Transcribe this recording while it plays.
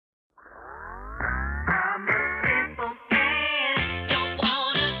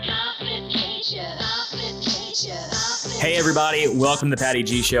Hey everybody, welcome to the Patty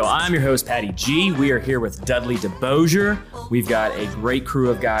G Show. I'm your host, Patty G. We are here with Dudley DeBosier. We've got a great crew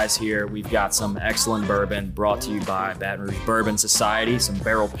of guys here. We've got some excellent bourbon brought to you by Baton Rouge Bourbon Society, some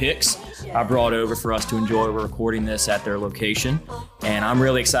barrel picks I brought over for us to enjoy. We're recording this at their location, and I'm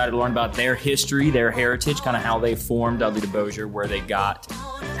really excited to learn about their history, their heritage, kind of how they formed Dudley DeBosier,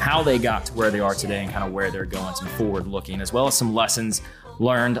 how they got to where they are today, and kind of where they're going, some forward looking, as well as some lessons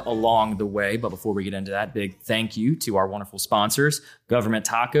learned along the way. But before we get into that, big thank you to our wonderful sponsors, Government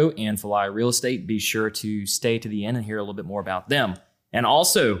Taco and Falaya Real Estate. Be sure to stay to the end and hear a little bit more about them. And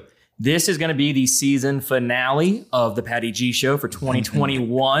also, this is going to be the season finale of the Patty G Show for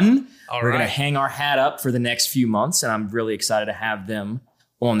 2021. We're going to hang our hat up for the next few months, and I'm really excited to have them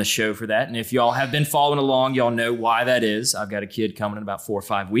on the show for that. And if y'all have been following along, y'all know why that is. I've got a kid coming in about 4 or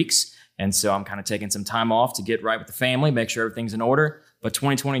 5 weeks, and so I'm kind of taking some time off to get right with the family, make sure everything's in order. But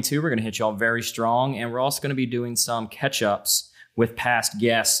 2022, we're going to hit y'all very strong, and we're also going to be doing some catch-ups with past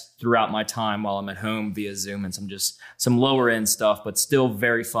guests throughout my time while I'm at home via Zoom, and some lower-end stuff, but still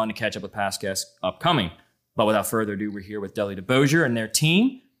very fun to catch up with past guests upcoming. But without further ado, we're here with Dudley DeBosier and their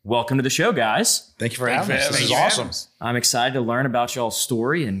team. Welcome to the show, guys. Thank you for having us. This is awesome. I'm excited to learn about y'all's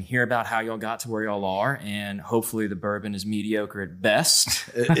story and hear about how y'all got to where y'all are, and hopefully the bourbon is mediocre at best.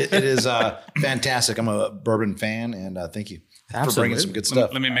 It is fantastic. I'm a bourbon fan, and thank you. Absolutely. For bringing some good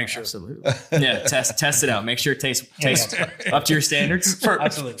stuff. Let me make sure. Absolutely. Yeah, test it out. Make sure it tastes up to your standards.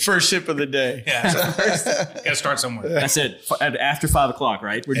 Absolutely. First sip of the day. Yeah. Got to start somewhere. That's it. After 5 o'clock,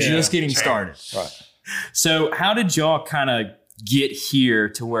 right? We're just getting started. Right. So how did y'all kind of get here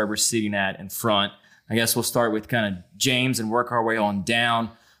to where we're sitting at in front? I guess we'll start with kind of James and work our way on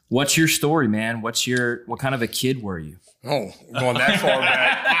down. What's your story, man? What kind of a kid were you? Oh, going that far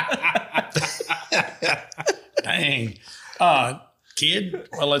back. Dang. Kid?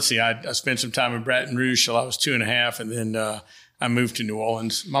 Well, let's see. I spent some time in Baton Rouge till I was 2.5, and then I moved to New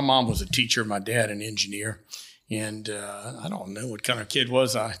Orleans. My mom was a teacher, my dad an engineer, and I don't know what kind of kid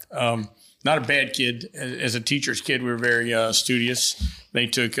was I. Not a bad kid. As a teacher's kid, we were very studious. They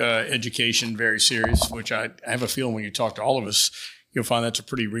took education very serious, which I have a feeling when you talk to all of us, you'll find that's a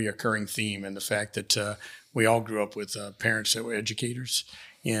pretty reoccurring theme, and the fact that we all grew up with parents that were educators.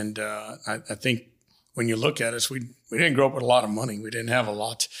 And I think when you look at us, we didn't grow up with a lot of money. We didn't have a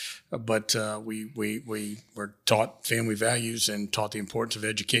lot, but we were taught family values and taught the importance of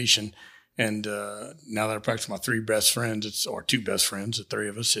education. And now that I practice my 3 best friends, or 2 best friends, the 3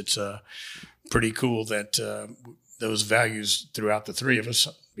 of us, it's pretty cool that those values throughout the 3 of us,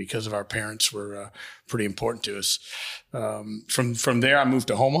 because of our parents, were pretty important to us. From there, I moved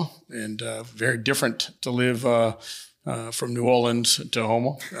to Houma, and very different to live from New Orleans to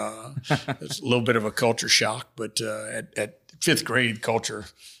Houma. It's a little bit of a culture shock, but at 5th grade, culture,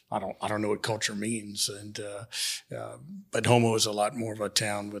 I don't know what culture means, and but Houma was a lot more of a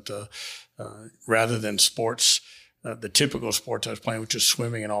town with rather than sports, the typical sports I was playing, which is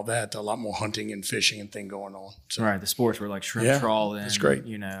swimming and all that, a lot more hunting and fishing and thing going on. So, right, the sports were like shrimp trawling. That's great.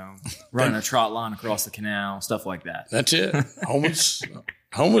 Running a trot line across the canal, stuff like that. That's it.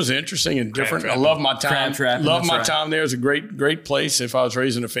 Home was interesting and different. I love my time. Time there. It was a great place. If I was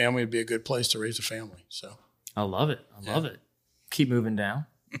raising a family, it'd be a good place to raise a family. So I love it. I love it. Keep moving down.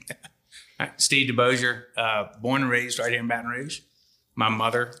 Steve DeBosier, born and raised right here in Baton Rouge. My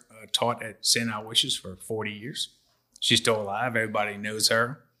mother taught at St. Aloysius for 40 years. She's still alive. Everybody knows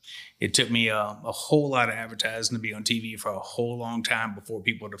her. It took me a whole lot of advertising to be on TV for a whole long time before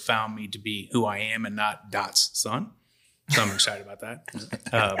people would have found me to be who I am and not Dot's son. So I'm excited about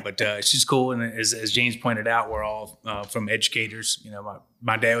that. But she's cool. And as James pointed out, we're all from educators.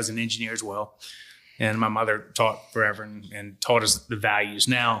 My dad was an engineer as well. And my mother taught forever and taught us the values.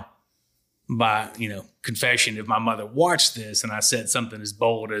 Now, by confession, if my mother watched this and I said something as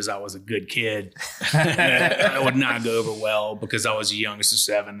bold as I was a good kid, that would not go over well because I was the youngest of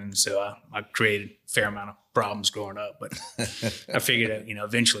 7, and so I created a fair amount of problems growing up. But I figured that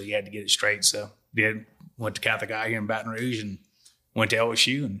eventually you had to get it straight. So went to Catholic High here in Baton Rouge and went to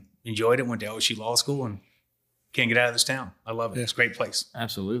LSU and enjoyed it. Went to LSU Law School and can't get out of this town. I love it. It's a great place.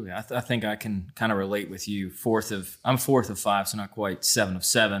 Absolutely. I think I can kind of relate with you. I'm 4th of 5, so not quite 7 of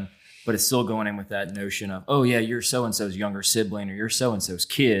 7. But it's still going in with that notion of, oh, yeah, you're so-and-so's younger sibling or you're so-and-so's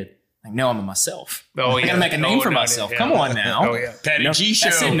kid. Like, no, I'm myself. Oh, yeah. I got to make a name for myself. Yeah. Come on now. Oh, yeah. Patty G Show.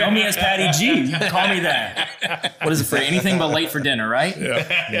 That's it. Know me as Patty G. Call me that. What is it for? Anything but late for dinner, right?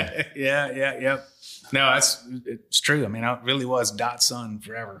 Yeah. No, it's true. I mean, I really was Dot's son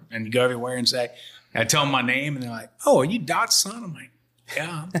forever. And you go everywhere and say, I tell them my name, and they're like, oh, are you Dot's son? I'm like,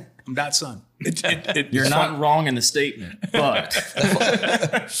 yeah, I'm Dot's son. You're not wrong in the statement, but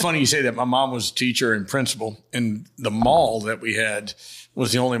funny you say that. My mom was a teacher and principal, and the mall that we had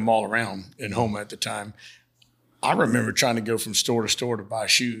was the only mall around in Houma at the time. I remember trying to go from store to store to buy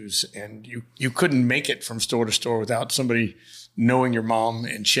shoes, and you couldn't make it from store to store without somebody knowing your mom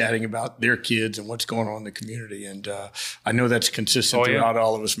and chatting about their kids and what's going on in the community. And I know that's consistent throughout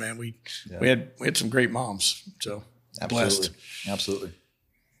all of us, man. We had some great moms, so blessed. Absolutely.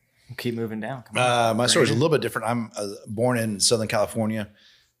 We'll keep moving down. Come on. My story is a little bit different. I'm born in Southern California,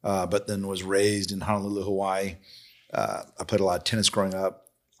 but then was raised in Honolulu, Hawaii. I played a lot of tennis growing up.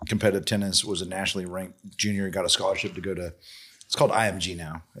 Competitive tennis, was a nationally ranked junior, got a scholarship to go to, it's called IMG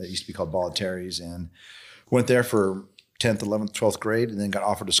now. It used to be called Voluntaries, and went there for 10th, 11th, 12th grade, and then got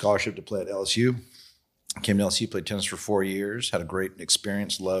offered a scholarship to play at LSU. Came to LSU, played tennis for 4 years, had a great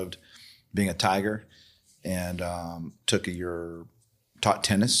experience, loved being a Tiger, and took a year, taught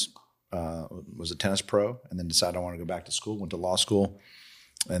tennis, was a tennis pro, and then decided I wanted to go back to school, went to law school,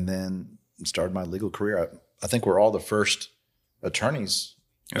 and then started my legal career. I think we're all the first attorneys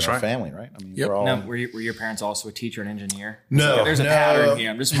in our family, right? I mean, we're all. Now, were your parents also a teacher and engineer? No, there's a pattern here.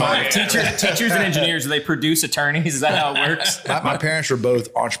 I'm just wondering. Teachers and engineers, do they produce attorneys? Is that how it works? My parents were both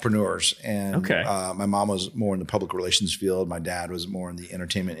entrepreneurs, and my mom was more in the public relations field. My dad was more in the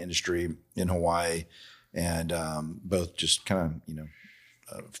entertainment industry in Hawaii, and both just kind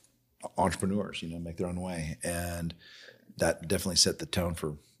of, entrepreneurs, make their own way. And that definitely set the tone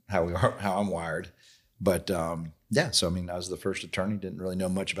for how I'm wired. But so I mean, I was the first attorney. Didn't really know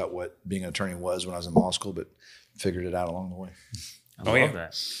much about what being an attorney was when I was in law school, but figured it out along the way. I love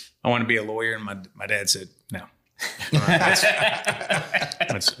that. I want to be a lawyer, and my dad said no.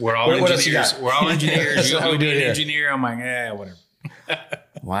 We're all engineers. We're all engineers. You'll be an engineer. I'm like, whatever.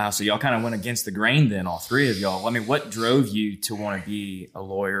 Wow. So y'all kind of went against the grain then, all three of y'all. I mean, what drove you to want to be a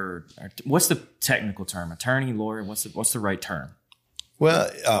lawyer? What's the technical term? Attorney, lawyer? What's the right term?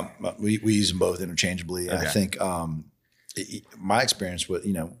 Well, we use them both interchangeably. Okay. I think my experience with,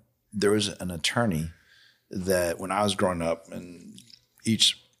 there was an attorney that when I was growing up, and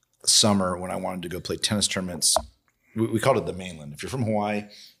each summer when I wanted to go play tennis tournaments, we called it the mainland. If you're from Hawaii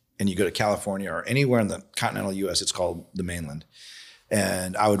and you go to California or anywhere in the continental U.S., it's called the mainland.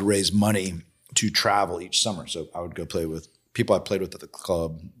 And I would raise money to travel each summer. So I would go play with people I played with at the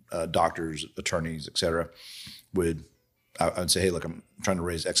club, doctors, attorneys, et cetera, I would say, hey, look, I'm trying to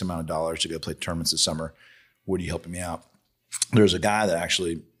raise X amount of dollars to go play tournaments this summer. Would you help me out? There's a guy that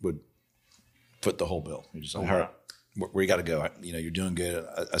actually would foot the whole bill. He's just like, all right, where you got to go? You're doing good.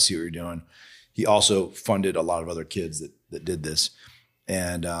 I see what you're doing. He also funded a lot of other kids that did this.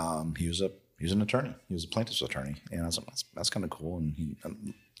 And he was an attorney. He was a plaintiff's attorney. And I was like, that's kind of cool. And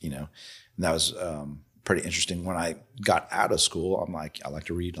and that was pretty interesting. When I got out of school, I'm like, I like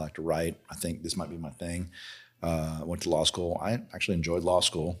to read, I like to write. I think this might be my thing. Went to law school. I actually enjoyed law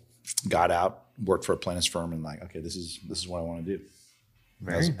school. Got out, worked for a plaintiff's firm, and like, okay, this is what I want to do.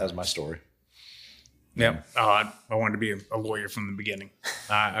 That's my story. Yeah, I wanted to be a lawyer from the beginning.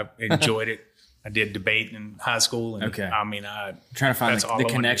 I enjoyed it. I did debate in high school, and I mean, I'm trying to find the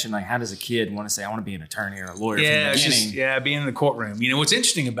connection. Like, how does a kid want to say, I want to be an attorney or a lawyer from the beginning? Being in the courtroom. What's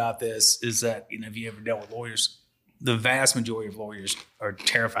interesting about this is that if you ever dealt with lawyers, the vast majority of lawyers are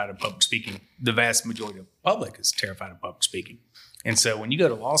terrified of public speaking. The vast majority of the public is terrified of public speaking. And so when you go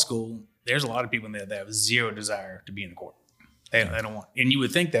to law school, there's a lot of people in there that have zero desire to be in the court. They don't want. And you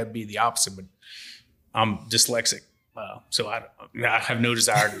would think that'd be the opposite, but I'm dyslexic. So I have no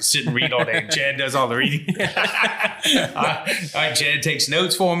desire to sit and read all day. Chad does all the reading. Chad takes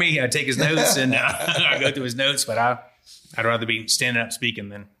notes for me. I take his notes and I go through his notes, but I'd rather be standing up speaking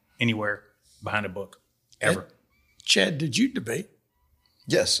than anywhere behind a book ever. Chad, did you debate?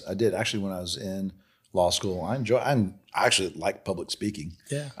 Yes, I did. Actually, when I was in law school, I actually like public speaking.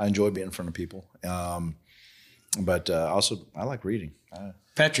 Yeah. I enjoy being in front of people. But also I like reading.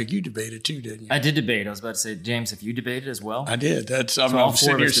 Patrick, you debated too, didn't you? I did debate. I was about to say, James, have you debated as well? I did. I'm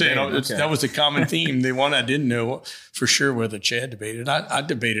sitting here saying that was a common theme. The one I didn't know for sure whether Chad debated. I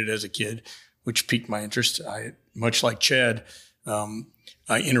debated as a kid, which piqued my interest. Much like Chad,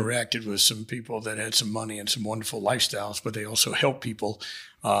 I interacted with some people that had some money and some wonderful lifestyles, but they also helped people.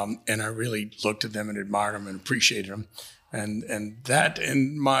 And I really looked at them and admired them and appreciated them. And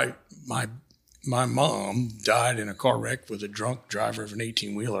my mom died in a car wreck with a drunk driver of an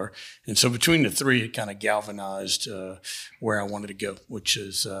 18-wheeler. And so between the three, it kind of galvanized where I wanted to go, which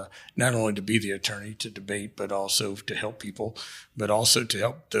is not only to be the attorney to debate, but also to help people, but also to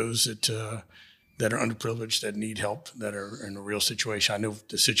help those that are underprivileged, that need help, that are in a real situation. I know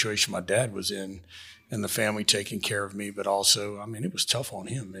the situation my dad was in and the family taking care of me, but also, I mean, it was tough on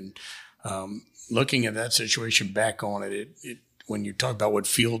him. And looking at that situation back on it, when you talk about what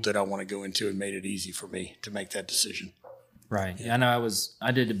field did I want to go into, it made it easy for me to make that decision. Right. Yeah, I know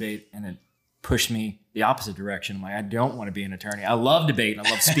I did debate, and it pushed me the opposite direction. I'm like, I don't want to be an attorney. I love debate and I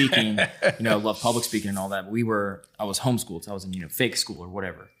love speaking, love public speaking and all that. But I was homeschooled, so I was in, fake school or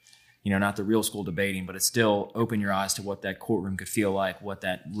whatever. Not the real school debating, but it still opened your eyes to what that courtroom could feel like, what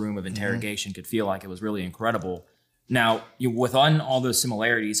that room of interrogation could feel like. It was really incredible. Now, within all those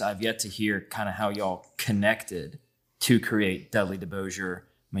similarities, I've yet to hear kind of how y'all connected to create Dudley DeBosier.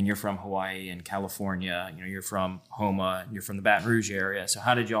 I mean, you're from Hawaii and California. You're from Homa. You're from the Baton Rouge area. So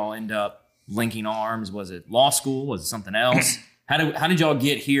how did y'all end up linking arms? Was it law school? Was it something else? How did y'all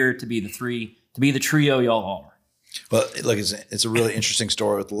get here to be the trio y'all are? Well, look, it's a really interesting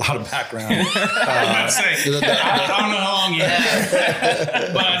story with a lot of background. I don't know how long you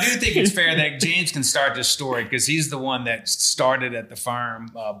have, but I do think it's fair that James can start this story because he's the one that started at the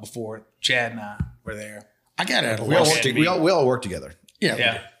firm before Chad and I were there. I got it. We all work together.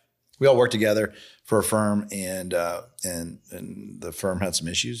 Yeah. We all worked together for a firm, and the firm had some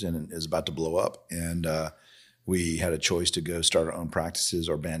issues and it was about to blow up. And we had a choice to go start our own practices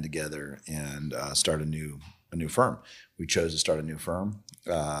or band together and start a new firm. We chose to start a new firm.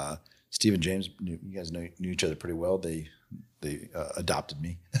 Steve and James, you guys knew each other pretty well. They adopted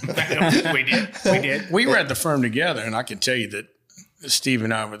me. We did. We were at the firm together, and I can tell you that Steve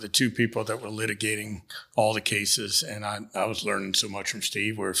and I were the two people that were litigating all the cases, and I was learning so much from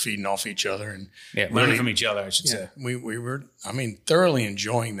Steve. We were feeding off each other and learning from each other, I should say. We were, thoroughly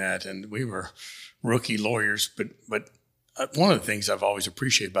enjoying that, and we were rookie lawyers. But one of the things I've always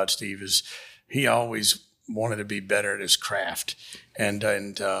appreciated about Steve is he always wanted to be better at his craft, and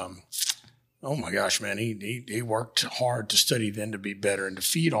oh my gosh, man, he worked hard to study then to be better and to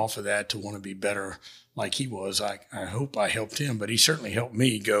feed off of that to want to be better like he was. I hope I helped him, but he certainly helped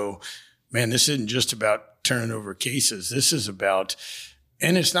me go, man, this isn't just about turning over cases. This is about,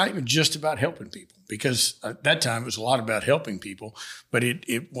 and it's not even just about helping people, because at that time it was a lot about helping people, but it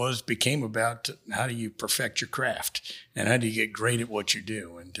became about how do you perfect your craft and how do you get great at what you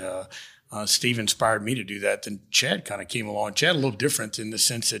do. And Steve inspired me to do that. Then Chad kind of came along. Chad a little different in the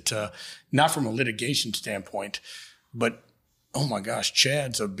sense that not from a litigation standpoint, but oh my gosh,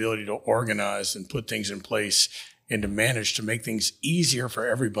 Chad's ability to organize and put things in place and to manage to make things easier for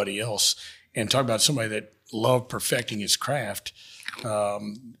everybody else. And talk about somebody that loved perfecting his craft.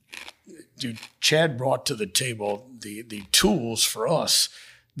 Chad brought to the table the tools for us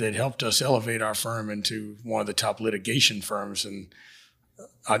that helped us elevate our firm into one of the top litigation firms. And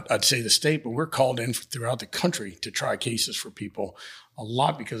I'd say the state, but we're called in throughout the country to try cases for people, a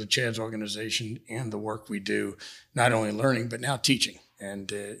lot because of Chad's organization and the work we do, not only learning, but now teaching.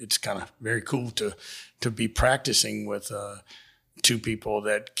 And it's kind of very cool to be practicing with two people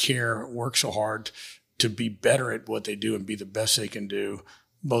that work so hard to be better at what they do and be the best they can do,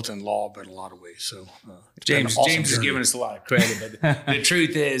 both in law, but in a lot of ways. So James is giving us a lot of credit, but the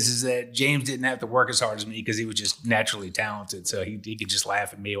truth is that James didn't have to work as hard as me because he was just naturally talented. So he could just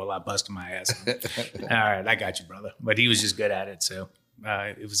laugh at me while I busted my ass. All right, I got you, brother. But he was just good at it. So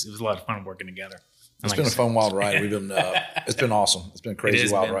it was a lot of fun working together. It's been a fun, wild ride. It's been awesome. It's been a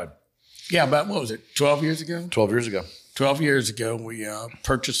crazy, wild ride. Yeah, about, what was it, 12 years ago? 12 years ago. 12 years ago, we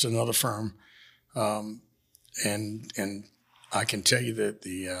purchased another firm. And I can tell you that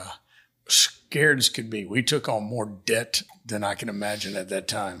the scared as could be, we took on more debt than I can imagine at that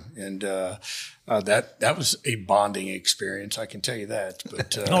time. And that was a bonding experience, I can tell you that.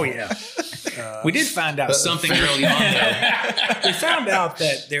 But oh, yeah. We did find out something early on, though. We found out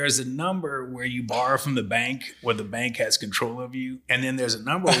that there is a number where you borrow from the bank where the bank has control of you. And then there's a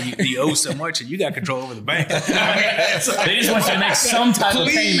number where you owe so much and you got control over the bank. They just want you to make some type of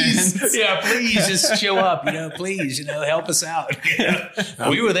payment. Yeah, please just show up. Please, help us out.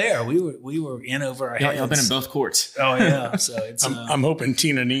 We were there. We were in over our heads. Y'all been in both courts. Oh, yeah. So it's. I'm hoping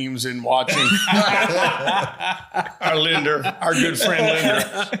Tina Neem's in watching. Our lender, our good friend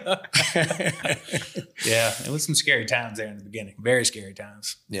lender. Yeah, it was some scary times there in the beginning. Very scary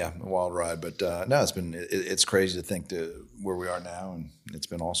times. Yeah, a wild ride. But no, it's crazy to think where we are now, and it's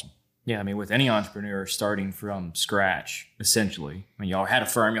been awesome. Yeah, I mean, with any entrepreneur starting from scratch, essentially. I mean, y'all had a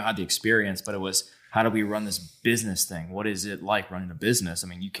firm, y'all had the experience, but it was, how do we run this business thing? What is it like running a business? I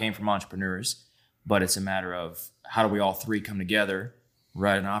mean, you came from entrepreneurs, but it's a matter of how do we all three come together,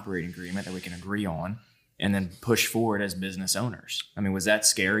 write an operating agreement that we can agree on, and then push forward as business owners. I mean, was that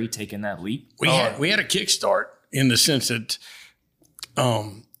scary, taking that leap? We had a kickstart in the sense that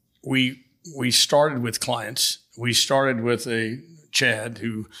we started with clients. We started with a Chad,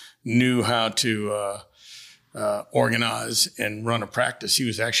 who knew how to organize and run a practice. He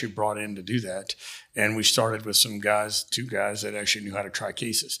was actually brought in to do that. And we started with two guys that actually knew how to try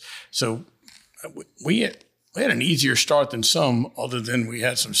cases. So we had an easier start than some, other than we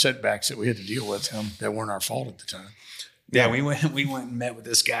had some setbacks that we had to deal with that weren't our fault at the time. Yeah, we went and met with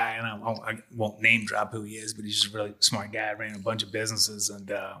this guy, and I won't name drop who he is, but he's just a really smart guy, ran a bunch of businesses,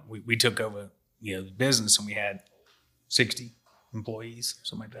 and we took over the business, and we had 60 employees,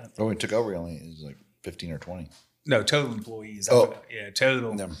 something like that. Oh, we took over, it was like 15 or 20. No, total employees. Total.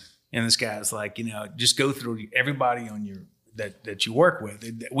 Yeah. And this guy's like, just go through everybody on your that you work with.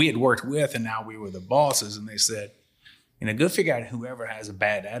 We had worked with, and now we were the bosses, and they said, go figure out whoever has a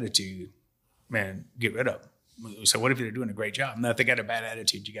bad attitude, man, get rid of them. So what if they're doing a great job? No, if they got a bad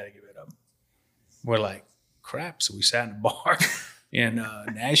attitude, you got to get rid of them. We're like, crap. So we sat in a bar in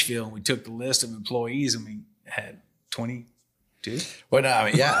Nashville, and we took the list of employees, and we had 22. Well, no, I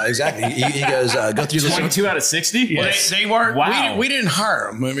mean, yeah, exactly. He goes, go through the 22 out of 60? Yes. They weren't. Wow. We didn't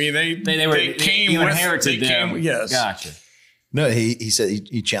hire them. I mean, they came. You inherited them. Yes. Gotcha. No, he said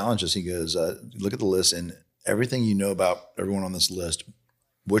he challenged us. He goes, look at the list, and everything you know about everyone on this list,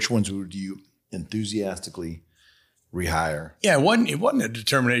 which ones would you enthusiastically rehire? Yeah, it wasn't a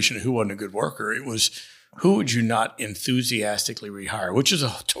determination of who wasn't a good worker. It was who would you not enthusiastically rehire, which is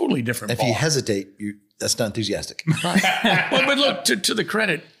a totally different ball. If you hesitate, that's not enthusiastic. Right. Well, but look, to the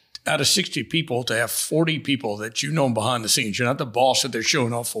credit, out of 60 people, to have 40 people that behind the scenes, you're not the boss that they're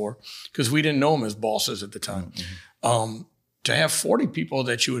showing off for, because we didn't know them as bosses at the time. Mm-hmm. To have 40 people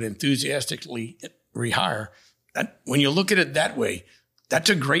that you would enthusiastically rehire, when you look at it that way, that's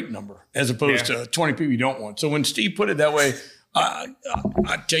a great number as opposed to 20 people you don't want. So when Steve put it that way, I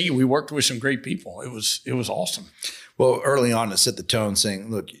tell you, we worked with some great people. It was awesome. Well, early on to set the tone, saying,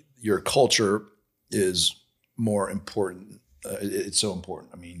 look, your culture is more important. It's so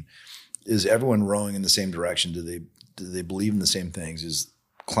important. I mean, is everyone rowing in the same direction? Do they believe in the same things? Is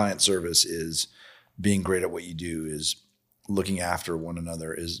client service, is being great at what you do, is looking after one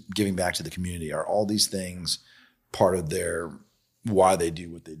another, is giving back to the community? Are all these things part of their why they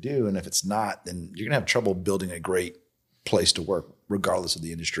do what they do? And if it's not, then you're going to have trouble building a great place to work, regardless of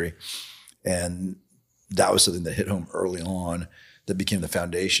the industry. And that was something that hit home early on that became the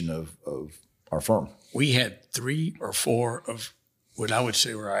foundation of our firm. We had 3 or 4 of what I would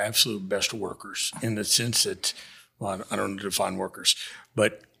say were our absolute best workers, in the sense that, well, I don't know to define workers,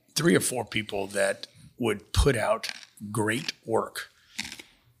 but 3 or 4 people that would put out great work.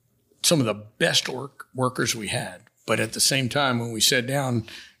 Some of the best workers we had. But at the same time, when we sat down,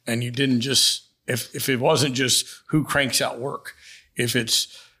 and you didn't just, if it wasn't just who cranks out work, if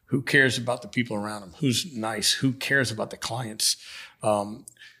it's who cares about the people around them, who's nice, who cares about the clients, who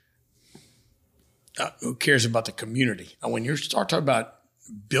cares about the community. And when you start talking about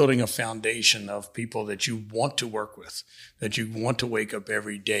building a foundation of people that you want to work with, that you want to wake up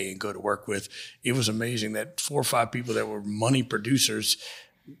every day and go to work with, it was amazing that 4 or 5 people that were money producers,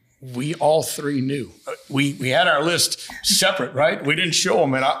 we all 3 knew. We had our list separate, right? We didn't show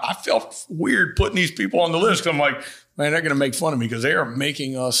them. And I felt weird putting these people on the list. I'm like, man, they're going to make fun of me because they're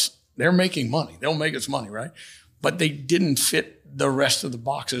making money. They'll make us money, right? But they didn't fit the rest of the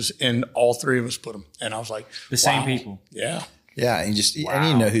boxes, and all 3 of us put them. And I was like, the same people. Yeah. Yeah. And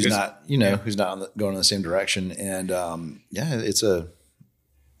who's not, who's not going in the same direction. And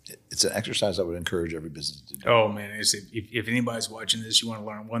it's an exercise I would encourage every business to do. Oh man, if anybody's watching this, you want to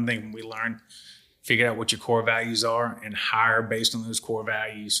learn one thing we learned: figure out what your core values are and hire based on those core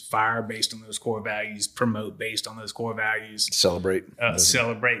values, fire based on those core values, promote based on those core values, celebrate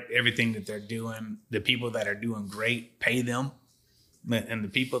everything that they're doing. The people that are doing great, pay them, and the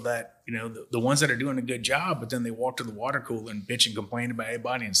people that the ones that are doing a good job, but then they walk to the water cooler and bitch and complain about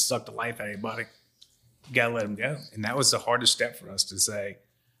everybody and suck the life out of everybody, you gotta let them go. And that was the hardest step for us to say.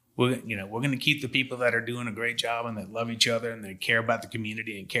 We're going to keep the people that are doing a great job and that love each other and they care about the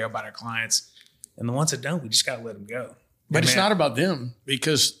community and care about our clients. And the ones that don't, we just got to let them go. But it's not about them,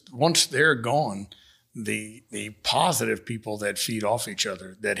 because once they're gone, the positive people that feed off each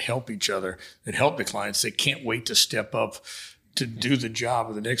other, that help each other, that help the clients, they can't wait to step up to do the job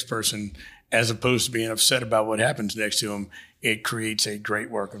of the next person, as opposed to being upset about what happens next to them. It creates a great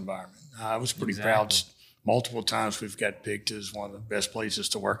work environment. I was pretty proud. Multiple times we've got picked as one of the best places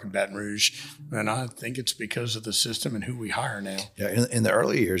to work in Baton Rouge. And I think it's because of the system and who we hire now. Yeah, in the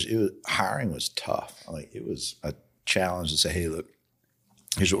early years, hiring was tough. Like, it was a challenge to say, hey, look,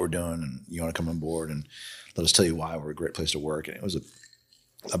 here's what we're doing, and you want to come on board, and let us tell you why we're a great place to work. And it was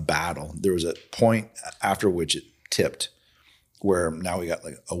a battle. There was a point after which it tipped, where now we got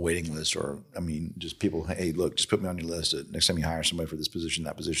like a waiting list, or just people, hey, look, just put me on your list. Next time you hire somebody for this position,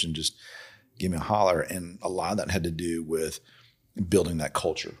 that position, just give me a holler. And a lot of that had to do with building that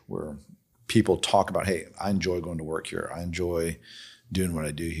culture where people talk about, hey, I enjoy going to work here. I enjoy doing what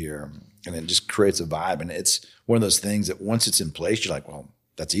I do here. And it just creates a vibe. And it's one of those things that once it's in place, you're like, well,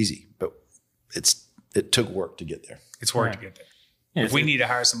 that's easy. But it took work to get there. It's work to get there. Yeah, if we need to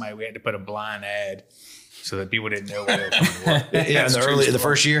hire somebody, we had to put a blind ad so that people didn't know where they were coming to work. Yeah, in the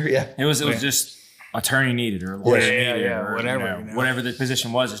first year, yeah. It was just attorney needed or lawyer needed or whatever. Whatever the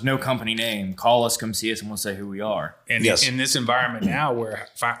position was. There's no company name. Call us, come see us, and we'll say who we are. And in this environment now where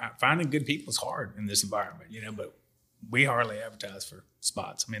finding good people is hard in this environment, but we hardly advertise for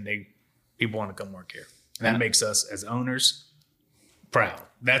spots. People want to come work here. And that makes us as owners proud.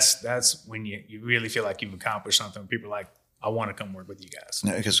 That's when you really feel like you've accomplished something. People are like, I want to come work with you guys.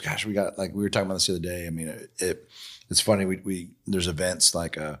 Yeah, because gosh, we got, like we were talking about this the other day. It's funny. We there's events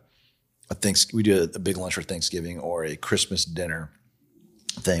like we do a big lunch for Thanksgiving or a Christmas dinner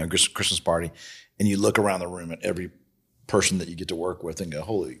thing, or Christmas party, and you look around the room at every person that you get to work with and go,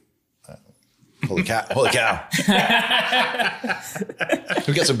 holy cow!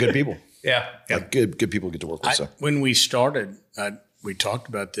 We got some good people. Yeah. Like good people get to work with. When we started, we talked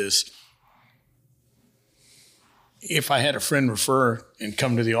about this. If I had a friend refer and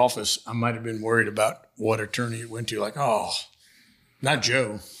come to the office, I might have been worried about what attorney it went to. Like, oh, not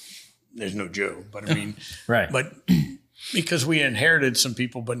Joe. There's no Joe, but right. But because we inherited some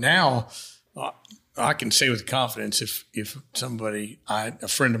people, but now I can say with confidence, if somebody, a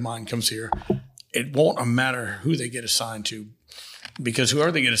friend of mine comes here, it won't matter who they get assigned to, because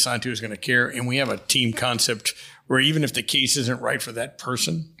whoever they get assigned to is going to care. And we have a team concept where even if the case isn't right for that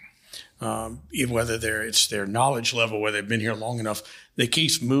person, whether it's their knowledge level, whether they've been here long enough, the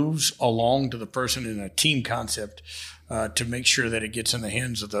case moves along to the person in a team concept to make sure that it gets in the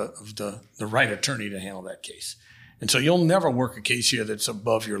hands of the right attorney to handle that case. And so you'll never work a case here that's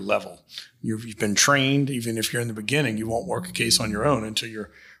above your level. You've been trained, even if you're in the beginning, you won't work a case on your own until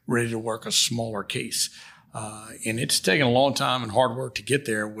you're ready to work a smaller case. And it's taken a long time and hard work to get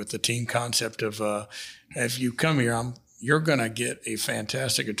there with the team concept of if you come here, you're going to get a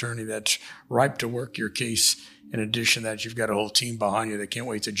fantastic attorney that's ripe to work your case. In addition to that, you've got a whole team behind you that can't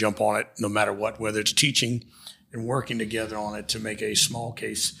wait to jump on it no matter what, whether it's teaching and working together on it to make a small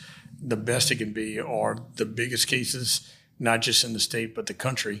case the best it can be, or the biggest cases, not just in the state, but the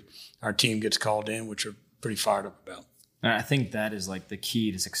country. Our team gets called in, which we're pretty fired up about. And I think that is like the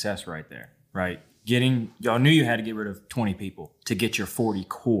key to success right there, right? Y'all knew you had to get rid of 20 people to get your 40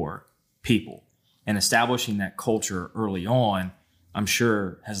 core people. And establishing that culture early on, I'm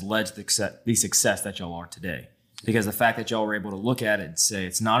sure, has led to the success that y'all are today. Because the fact that y'all were able to look at it and say,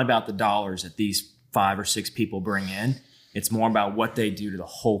 it's not about the dollars that these 5 or 6 people bring in. It's more about what they do to the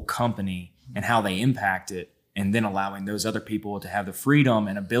whole company and how they impact it, and then allowing those other people to have the freedom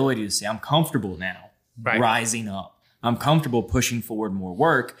and ability to say, I'm comfortable now rising up. I'm comfortable pushing forward more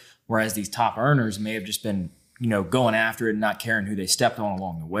work, whereas these top earners may have just been, going after it and not caring who they stepped on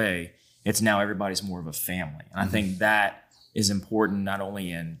along the way. It's now everybody's more of a family. And I think that is important not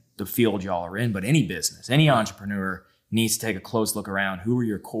only in the field y'all are in, but any business. Any entrepreneur needs to take a close look around. Who are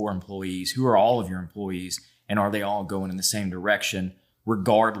your core employees? Who are all of your employees? And are they all going in the same direction,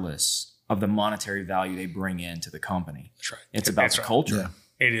 regardless of the monetary value they bring into the company? That's right. It's about the culture. Yeah.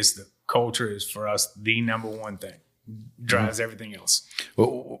 It is. The culture is, for us, the number one thing. Drives everything else.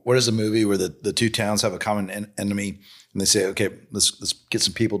 Well, what is a movie where the two towns have a common enemy and they say, okay, let's get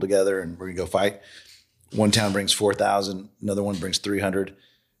some people together and we're going to go fight. One town brings 4,000, another one brings 300.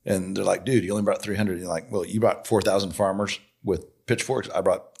 And they're like, dude, you only brought 300. And you're like, well, you brought 4,000 farmers with pitchforks. I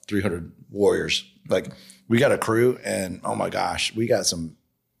brought 300 warriors. Like, we got a crew, and oh my gosh, we got some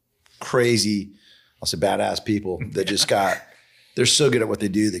crazy, I'll say badass people that just they're so good at what they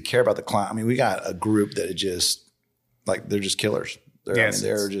do. They care about the client. We got a group that they're just killers.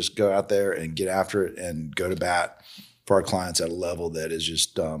 They're just go out there and get after it and go to bat for our clients at a level that is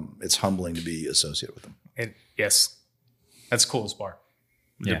just, it's humbling to be associated with them. Yes, that's the coolest part.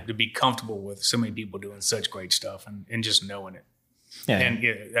 Yeah. To be comfortable with so many people doing such great stuff and just knowing it. Yeah.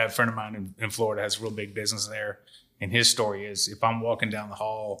 And a friend of mine in Florida has a real big business there. And his story is, if I'm walking down the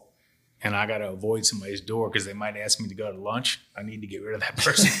hall and I got to avoid somebody's door because they might ask me to go to lunch, I need to get rid of that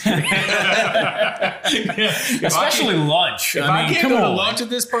person. Especially lunch. If I can't go to lunch with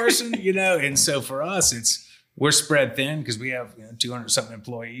this person, and so for us, we're spread thin because we have 200 something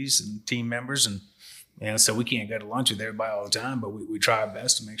employees and team members, and so we can't go to lunch with everybody all the time, but we try our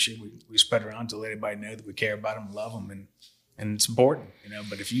best to make sure we spread around to let everybody know that we care about them, love them, and it's important,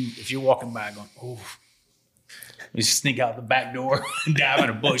 But if you're walking by going, oh, We sneak out the back door and dive in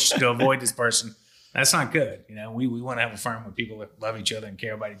a bush to avoid this person. That's not good. We want to have a firm where people love each other and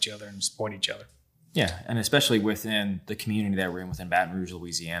care about each other and support each other. Yeah, and especially within the community that we're in within Baton Rouge,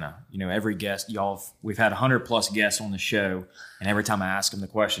 Louisiana. Every guest, we've had 100+ guests on the show, and every time I ask them the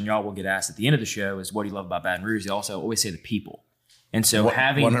question, y'all will get asked at the end of the show is, what do you love about Baton Rouge? They also always say the people. And so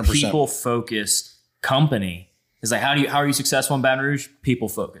having 100%. People-focused company is like, how are you successful in Baton Rouge?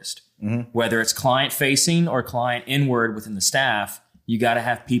 People-focused. Mm-hmm. Whether it's client-facing or client inward within the staff, you got to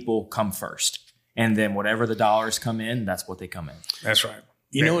have people come first. And then whatever the dollars come in, that's what they come in. That's right.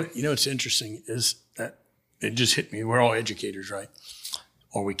 You know what's interesting is that it just hit me. We're all educators, right?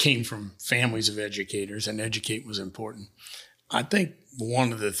 Or we came from families of educators, and educate was important. I think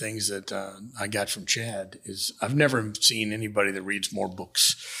one of the things that I got from Chad is I've never seen anybody that reads more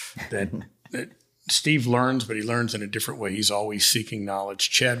books. That Steve learns, but he learns in a different way. He's always seeking knowledge.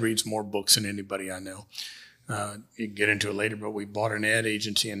 Chad reads more books than anybody I know. You can get into it later, but we bought an ad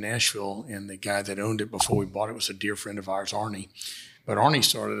agency in Nashville, and the guy that owned it before we bought it was a dear friend of ours, Arnie. But Arnie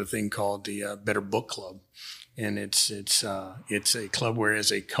started a thing called the Better Book Club, and it's a club where,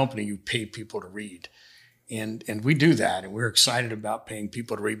 as a company, you pay people to read, and we do that, and we're excited about paying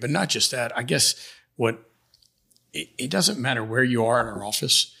people to read. But not just that. I guess it doesn't matter where you are in our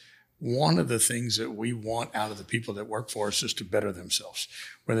office. One of the things that we want out of the people that work for us is to better themselves,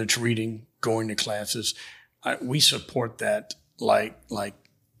 whether it's reading, going to classes. We support that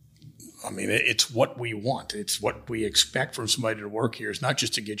it's what we want. It's what we expect from somebody to work here. It's not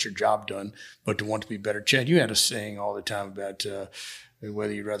just to get your job done, but to want to be better. Chad, you had a saying all the time about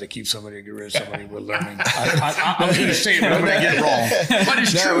whether you'd rather keep somebody or get rid of somebody with learning. I was going to say it, but I'm going to get it wrong. But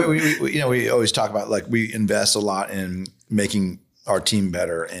it's true. We always talk about, like, we invest a lot in making our team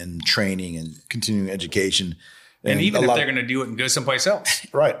better and training and continuing education. And even if they're going to do it and go someplace else.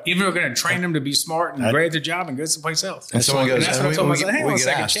 Right. Even if we're going to train them to be smart and great at their job and go someplace else. And someone goes, that's what I told myself. Hang on a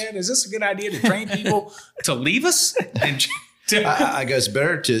second, Chad, is this a good idea to train people to leave us? I go, it's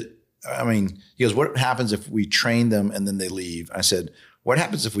better to, he goes, what happens if we train them and then they leave? I said, what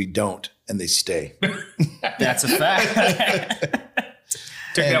happens if we don't and they stay? That's a fact.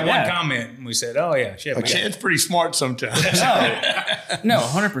 Took that one comment and we said, oh, yeah. Chad's pretty smart sometimes. No,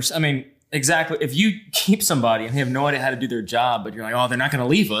 100%. Exactly. If you keep somebody and they have no idea how to do their job, but you're like, oh, they're not going to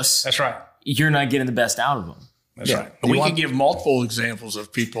leave us. That's right. You're not getting the best out of them. That's right. We can give multiple examples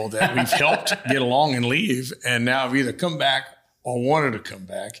of people that we've helped get along and leave, and now have either come back or wanted to come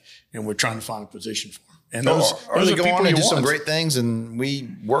back, and we're trying to find a position for them. And those they go on and do some great things, and we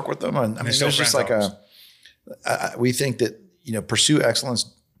work with them. And it's just like we think that, pursue excellence,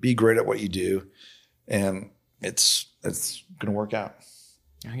 be great at what you do, and it's going to work out.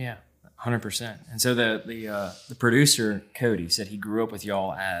 Oh, yeah. 100%. And so the producer, Cody, said he grew up with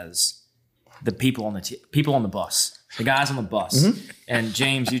y'all as the people on the bus, the guys on the bus. Mm-hmm. And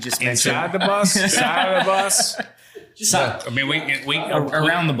James, you just mentioned inside the bus, side of the bus. We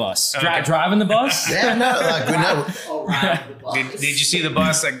around the bus, driving the bus. Yeah, no, Did you see the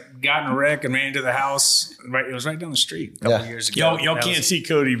bus that got in a wreck and ran into the house? Right, it was right down the street a couple years ago. Y'all can't see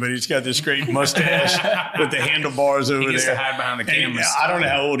Cody, but he's got this great mustache with the handlebars over there. He gets to hide behind the cameras. I don't know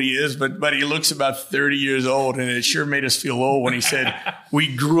how old he is, but he looks about 30 years old, and it sure made us feel old when he said,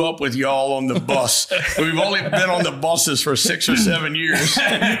 "We grew up with y'all on the bus. We've only been on the buses for 6 or 7 years."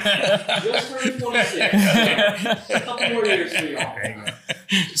 Just turned 26. A couple more years for y'all.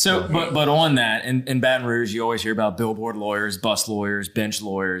 So, but on that, in Baton Rouge, you always hear about billboard lawyers, bus lawyers, bench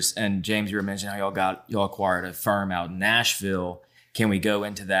lawyers, and James, you were mentioning how y'all acquired a firm out in Nashville. Can we go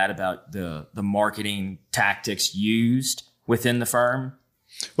into that about the marketing tactics used within the firm?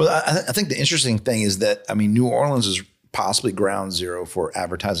 Well, I think the interesting thing is that, New Orleans is possibly ground zero for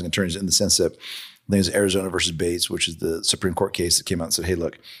advertising attorneys, in the sense that, I think it's Arizona versus Bates, which is the Supreme Court case that came out and said, hey,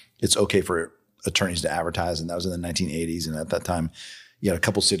 look, it's okay for attorneys to advertise. And that was in the 1980s. And at that time, you had a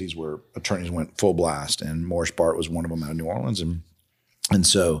couple cities where attorneys went full blast, and Morris Bart was one of them out of New Orleans. And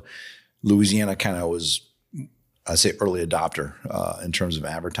so Louisiana kind of was, I say, early adopter in terms of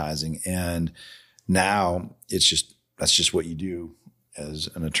advertising. And now that's just what you do as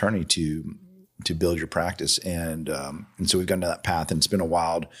an attorney to build your practice. And so we've gone down that path, and it's been a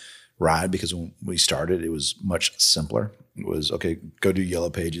wild ride, because when we started, it was much simpler. It was, okay, go do Yellow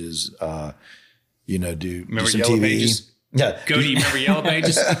Pages, do some Yellow TV. Pages? Yeah. Cody, you remember Yellow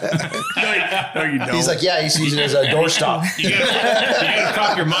Pages? No, you don't. He's like, yeah, he's using it as a doorstop. You gotta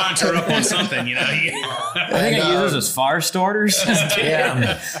cop your monitor up on something, I think I use those as fire starters.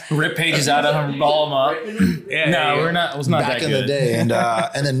 Rip pages out of them, ball them up. We're not. It was not back that in good. the day, and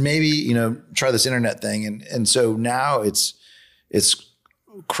then maybe try this internet thing, and so now it's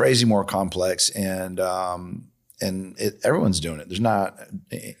crazy more complex, and everyone's doing it. There's not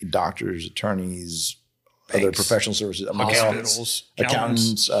doctors, attorneys, banks, other professional services, hospitals,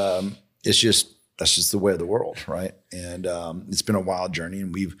 accountants. That's just the way of the world, right? And it's been a wild journey,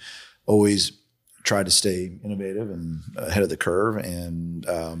 and we've always tried to stay innovative and ahead of the curve. And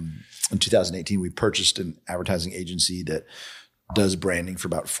in 2018, we purchased an advertising agency that does branding for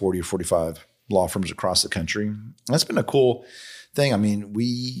about 40 or 45 law firms across the country. And that's been a cool thing. I mean,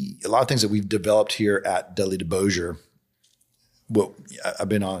 a lot of things that we've developed here at Dudley DeBosier. Well, I've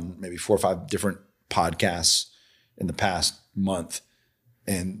been on maybe 4 or 5 different podcasts in the past month,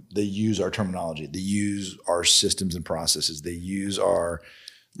 and they use our terminology. They use our systems and processes. They use our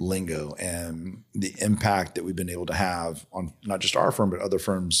lingo, and the impact that we've been able to have on not just our firm, but other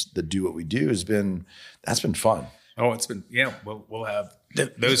firms that do what we do that's been fun. Oh, it's been, yeah. We'll have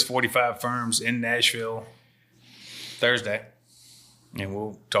those 45 firms in Nashville Thursday, and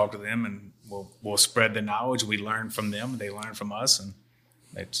we'll talk to them, and we'll spread the knowledge. We learn from them, they learn from us, and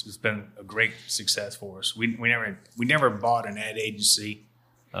it's been a great success for us. We never bought an ad agency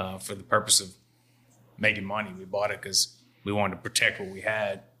for the purpose of making money. We bought it because we wanted to protect what we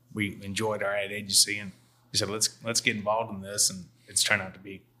had. We enjoyed our ad agency, and we said, let's get involved in this, and it's turned out to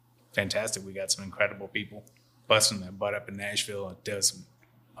be fantastic. We got some incredible people busting their butt up in Nashville and does some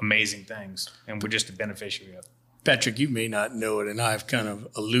amazing things, and we're just a beneficiary of it. Patrick, you may not know it, and I've kind of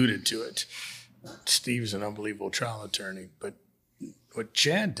alluded to it. Steve's an unbelievable trial attorney, but what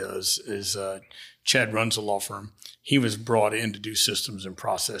Chad does is Chad runs a law firm. He was brought in to do systems and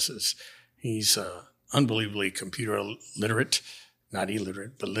processes. He's unbelievably computer literate, not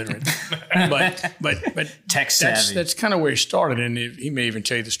illiterate, but literate. but tech savvy. That's kind of where he started, and he may even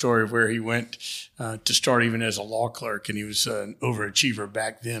tell you the story of where he went to start even as a law clerk, and he was an overachiever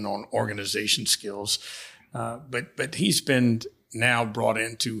back then on organization skills. But he's been now brought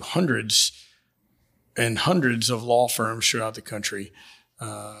into hundreds and hundreds of law firms throughout the country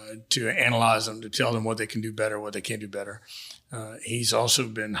to analyze them, to tell them what they can do better, what they can't do better. He's also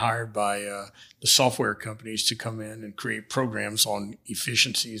been hired by the software companies to come in and create programs on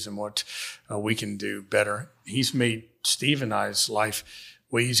efficiencies and what we can do better. He's made Steve and I's life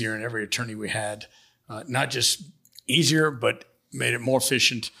way easier, and every attorney we had, not just easier, but made it more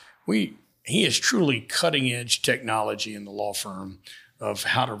efficient. He is truly cutting edge technology in the law firm of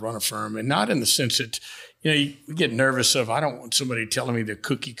how to run a firm, and not in the sense that, you get nervous of, I don't want somebody telling me the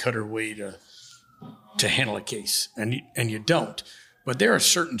cookie cutter way to handle a case, and you don't. But there are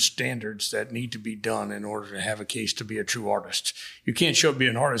certain standards that need to be done in order to have a case to be a true artist. You can't show up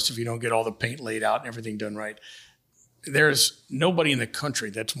being an artist if you don't get all the paint laid out and everything done right. There's nobody in the country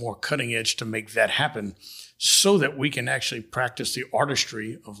that's more cutting edge to make that happen so that we can actually practice the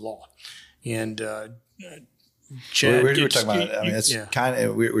artistry of law. And Chad, we're talking about. I mean, it's kind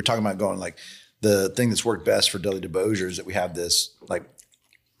of we're talking about going like the thing that's worked best for Dudley DeBosier is that we have this. Like,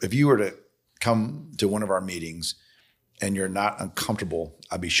 if you were to come to one of our meetings and you're not uncomfortable,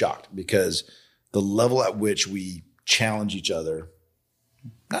 I'd be shocked, because the level at which we challenge each other,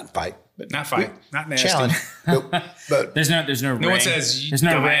 not fight, not nasty. Challenge, but there's no no one says there's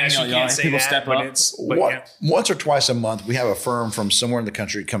no ring. you can't say people that, step but up. Once or twice a month, we have a firm from somewhere in the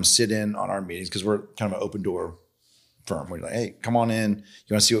country come sit in on our meetings, because we're kind of an open door firm. We're like, hey, come on in.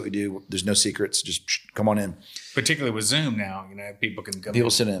 You want to see what we do? There's no secrets. Just come on in. Particularly with Zoom now, people can come.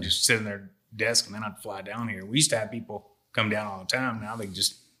 Sit in, just sit in their desk, and then I'd fly down here. We used to have people come down all the time. Now they can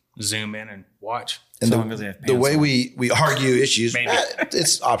just Zoom in and watch. And the way we argue issues,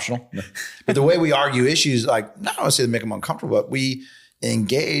 it's optional. But the way we argue issues, like, not I want to say to make them uncomfortable, but we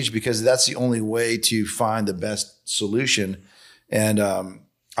engage because that's the only way to find the best solution. And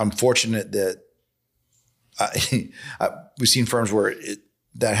I'm fortunate that we've seen firms where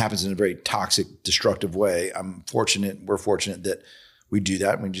that happens in a very toxic, destructive way. We're fortunate that we do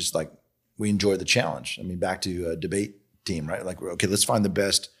that. And we enjoy the challenge. I mean, back to a debate team, right? Like, okay, let's find the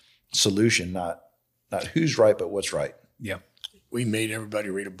best solution, not who's right, but what's right. Yeah. We made everybody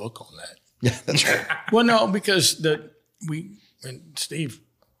read a book on that. Yeah, that's right. Well, no, because and Steve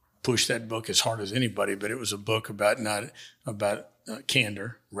pushed that book as hard as anybody, but it was a book about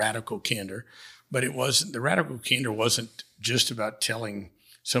candor, radical candor. But the radical candor wasn't just about telling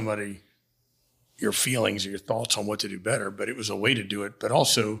somebody your feelings or your thoughts on what to do better, but it was a way to do it, but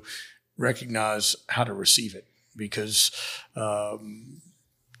also recognize how to receive it. Because,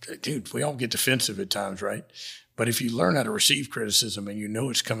 dude, we all get defensive at times, right? But if you learn how to receive criticism and you know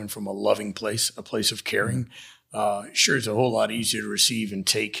it's coming from a loving place, a place of caring, sure, it's a whole lot easier to receive and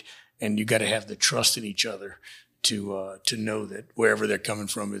take. And you got to have the trust in each other to know that wherever they're coming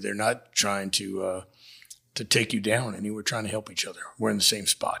from, they're not trying to to take you down, and we're trying to help each other. We're in the same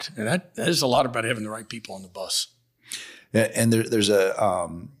spot. And that is a lot about having the right people on the bus. And there's a,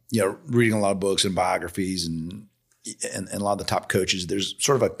 reading a lot of books and biographies and a lot of the top coaches, there's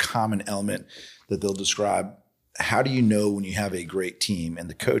sort of a common element that they'll describe. How do you know when you have a great team? And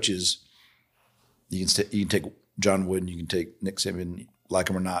the coaches, you can take John Wooden, you can take Nick Saban, like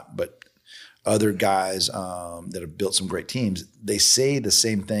him or not, but other guys that have built some great teams, they say the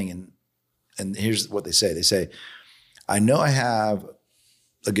same thing. And here's what they say. They say, I know I have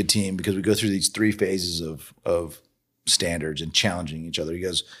a good team because we go through these 3 phases of standards and challenging each other. He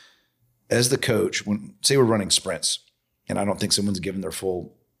goes, as the coach, say we're running sprints and I don't think someone's given their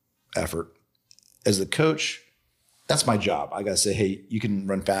full effort. As the coach, that's my job. I got to say, hey, you can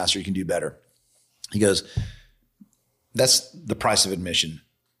run faster, you can do better. He goes, that's the price of admission.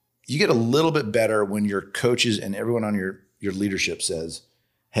 You get a little bit better when your coaches and everyone on your leadership says,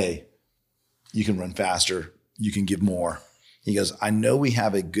 hey, you can run faster, you can give more. He goes, I know we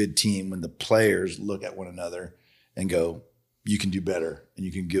have a good team when the players look at one another and go, you can do better and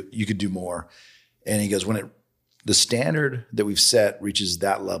you could do more. And he goes, when the standard that we've set reaches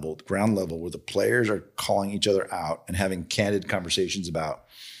that level, the ground level, where the players are calling each other out and having candid conversations about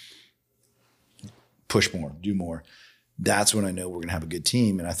push more, do more, that's when I know we're going to have a good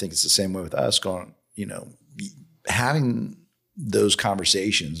team. And I think it's the same way with us going, having those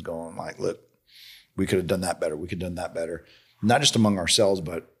conversations going like, look, we could have done that better. We could have done that better. Not just among ourselves,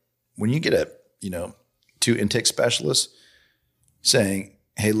 but when you get 2 intake specialists saying,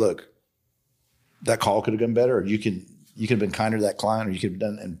 hey, look, that call could have gone better, or you could have been kinder to that client, or you could have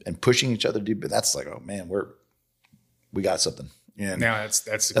done and pushing each other to do, but that's like, oh man, we got something. And now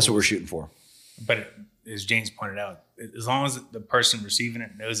that's what we're shooting for. But as James pointed out, as long as the person receiving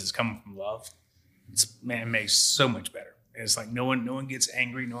it knows it's coming from love, it makes so much better. And it's like no one gets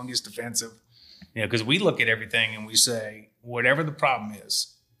angry, no one gets defensive. Because we look at everything and we say, whatever the problem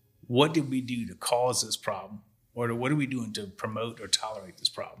is, what did we do to cause this problem? Or what are we doing to promote or tolerate this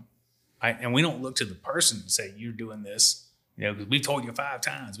problem? And we don't look to the person and say, you're doing this, because we've told you 5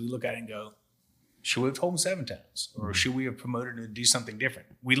 times. We look at it and go, should we have told them 7 times? Or should we have promoted them to do something different?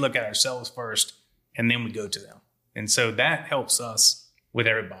 We look at ourselves first and then we go to them. And so that helps us with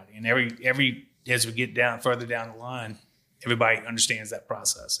everybody. And every as we get further down the line, everybody understands that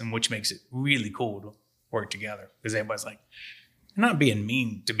process, and which makes it really cool to work together, because everybody's like, they're not being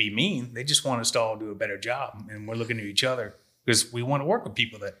mean to be mean. They just want us to all do a better job. And we're looking at each other because we want to work with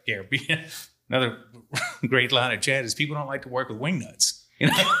people that care. Another great line of chat is people don't like to work with wingnuts.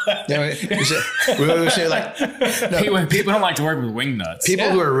 Yeah, we say like, no, people don't like to work with wingnuts.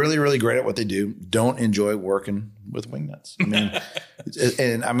 People who are really, really great at what they do don't enjoy working with wingnuts. I mean,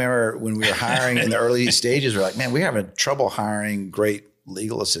 and I remember when we were hiring in the early stages, we're like, man, we're having trouble hiring great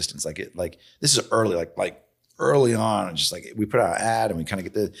legal assistants. Like this is early, like early on, and just like we put out an ad and we kind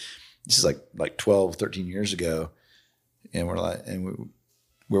of get this is like 12, 13 years ago. And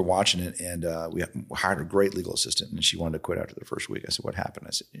we're watching it, and we hired a great legal assistant, and she wanted to quit after the first week. I said, what happened?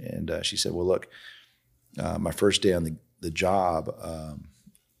 I said, and she said, well, look, my first day on the job,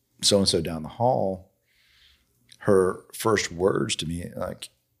 so-and-so down the hall, her first words to me, like,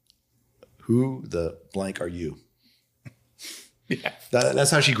 who the blank are you? Yeah.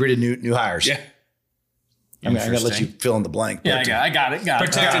 That's how she greeted new hires. Yeah. I mean, I'm going to let you fill in the blank. Yeah, I got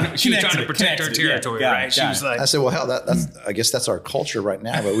it. She was trying to protect her territory, right? She was like, I said, well, hell, that's I guess that's our culture right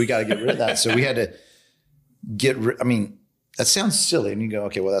now, but we got to get rid of that. So we had to get rid. I mean, that sounds silly, and you go,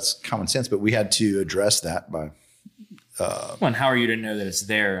 okay, well, that's common sense, but we had to address that by. And how are you to know that it's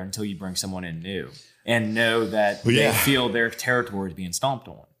there until you bring someone in new and know that they feel their territory is being stomped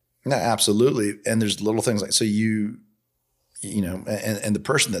on? No, absolutely. And there's little things like, so you know, and the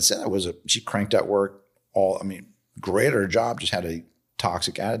person that said that she cranked out work. Great at her job, just had a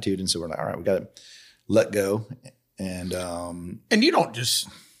toxic attitude. And so we're like, all right, we got to let go. And you don't just,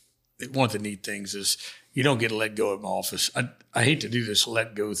 one of the neat things is you don't get let go at my office. I hate to do this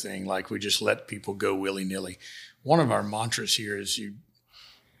let go thing. Like we just let people go willy nilly. One of our mantras here is you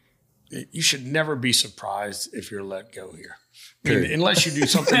should never be surprised if you're let go here. I mean, unless you do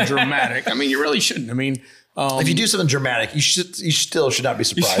something dramatic. I mean, you really shouldn't. I mean, if you do something dramatic, you still should not be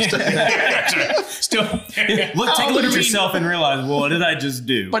surprised. Take a look at yourself and realize, well, what did I just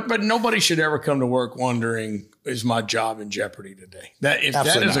do? But nobody should ever come to work wondering, is my job in jeopardy today? If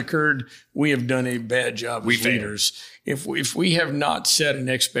that has occurred, we have done a bad job as leaders. If we have not set an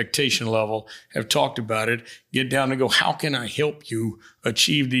expectation level, have talked about it, get down and go, how can I help you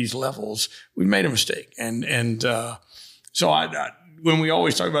achieve these levels? We've made a mistake. So when we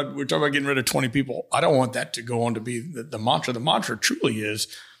always we're talking about getting rid of 20 people, I don't want that to go on to be the mantra. The mantra truly is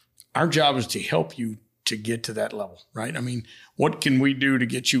our job is to help you to get to that level, right? I mean, what can we do to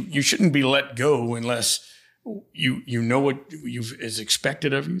get you? You shouldn't be let go unless you know what is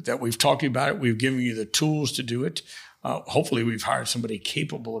expected of you, that we've talked about it. We've given you the tools to do it. Hopefully we've hired somebody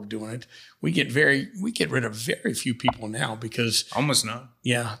capable of doing it. We get rid of very few people now because almost none.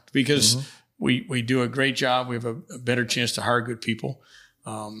 Yeah, because we do a great job. We have a better chance to hire good people.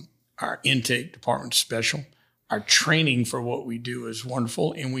 Our intake department's special. Our training for what we do is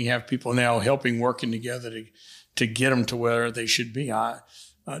wonderful, and we have people now working together to get them to where they should be. I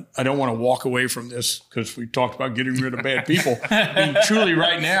don't want to walk away from this because we talked about getting rid of bad people. I mean, truly,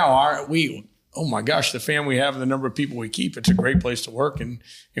 right now, oh my gosh, the fan we have and the number of people we keep, it's a great place to work, and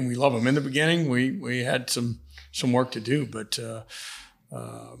we love them. In the beginning, we had some work to do, but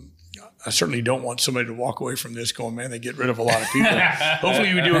I certainly don't want somebody to walk away from this going, man, they get rid of a lot of people.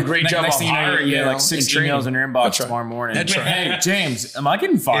 Hopefully we do a great job of hiring. You like 6 emails in your inbox tomorrow morning. That's right. Hey, James, am I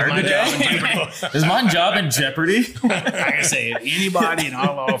getting fired today? Is my job in jeopardy? Like I say, if anybody in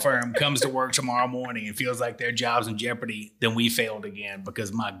our law firm comes to work tomorrow morning and feels like their job's in jeopardy, then we failed again,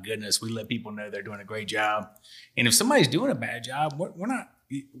 because my goodness, we let people know they're doing a great job. And if somebody's doing a bad job,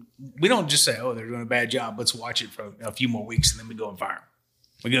 we don't just say, oh, they're doing a bad job, let's watch it for a few more weeks and then we go and fire them.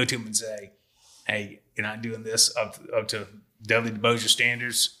 We go to them and say, hey, you're not doing this up to Dudley DeBosier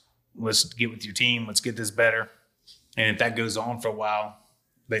standards. Let's get with your team. Let's get this better. And if that goes on for a while,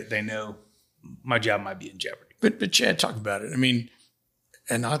 they know my job might be in jeopardy. But Chad, talk about it. I mean,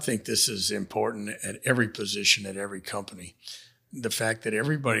 and I think this is important at every position, at every company. The fact that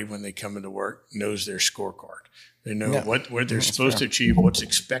everybody, when they come into work, knows their scorecard. They know what they're supposed to achieve, what's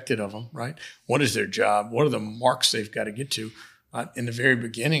expected of them, right? What is their job? What are the marks they've got to get to? In the very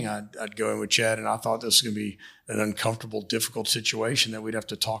beginning, I'd go in with Chad, and I thought this was going to be an uncomfortable, difficult situation that we'd have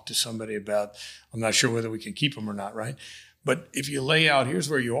to talk to somebody about. I'm not sure whether we can keep them or not, right? But if you lay out, here's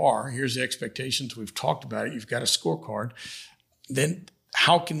where you are, here's the expectations, we've talked about it, you've got a scorecard, then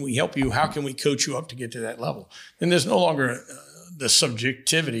how can we help you? How can we coach you up to get to that level? Then there's no longer the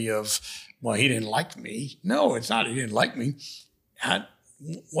subjectivity of, well, he didn't like me. No, it's not he didn't like me.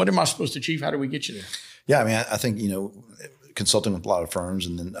 What am I supposed to achieve? How do we get you there? Yeah, I mean, I think, consulting with a lot of firms,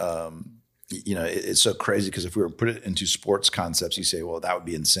 and then it's so crazy because if we were to put it into sports concepts, you say, well, that would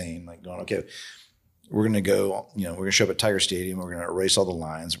be insane. Like going, okay, we're going to go, we're going to show up at Tiger Stadium, we're going to erase all the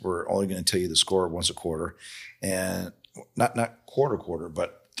lines, we're only going to tell you the score once a quarter, and not quarter,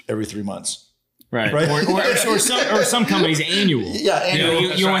 but every 3 months. Right. Or some companies annual. Yeah,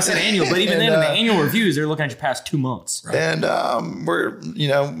 annual. You always said annual, but even then in the annual reviews, they're looking at your past 2 months. Right? And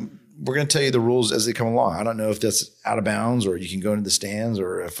we're going to tell you the rules as they come along. I don't know if that's out of bounds, or you can go into the stands,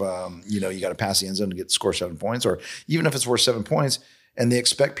 or if, you got to pass the end zone to score 7 points, or even if it's worth 7 points, and they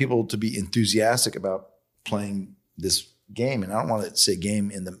expect people to be enthusiastic about playing this game. And I don't want to say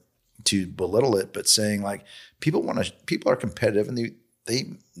game to belittle it, but saying like people are competitive, and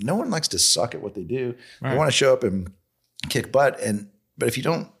no one likes to suck at what they do. Right. They want to show up and kick butt. But if you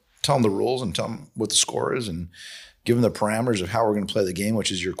don't tell them the rules and tell them what the score is and give them the parameters of how we're going to play the game,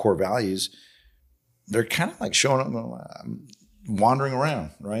 which is your core values, they're kind of like showing up, wandering around,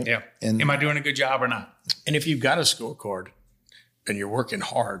 right? Yeah. And am I doing a good job or not? And if you've got a scorecard and you're working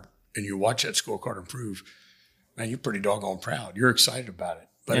hard and you watch that scorecard improve, man, you're pretty doggone proud. You're excited about it.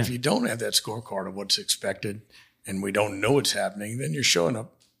 But if you don't have that scorecard of what's expected and we don't know what's happening, then you're showing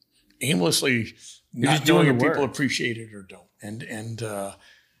up aimlessly, not doing if people appreciate it or don't.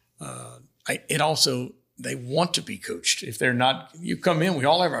 It also, they want to be coached. If they're not, you come in, we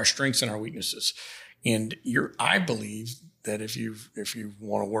all have our strengths and our weaknesses. And I believe that if you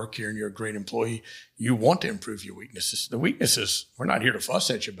want to work here and you're a great employee, you want to improve your weaknesses. The weaknesses, we're not here to fuss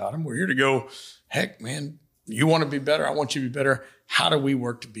at you about them. We're here to go, heck, man, you want to be better. I want you to be better. How do we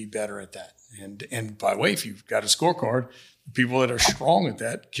work to be better at that? And by the way, if you've got a scorecard, the people that are strong at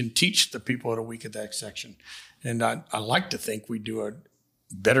that can teach the people that are weak at that section. And I like to think we do a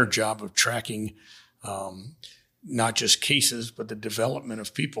better job of tracking not just cases, but the development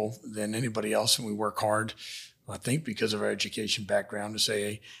of people than anybody else. And we work hard, I think, because of our education background, to say,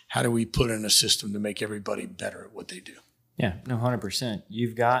 hey, how do we put in a system to make everybody better at what they do? Yeah, no, 100%.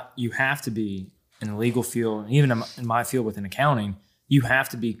 You have to be in the legal field, even in my field within accounting, you have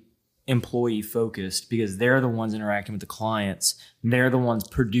to be employee focused, because they're the ones interacting with the clients. They're the ones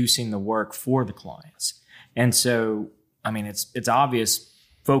producing the work for the clients. And so, I mean, it's obvious,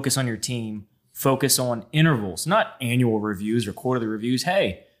 focus on your team, focus on intervals, not annual reviews or quarterly reviews.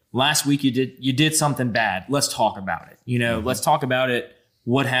 Hey, last week you did something bad. Let's talk about it. Let's talk about it.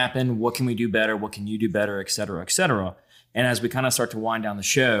 What happened? What can we do better? What can you do better? Et cetera, et cetera. And as we kind of start to wind down the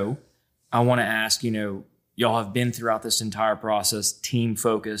show, I want to ask, y'all have been throughout this entire process team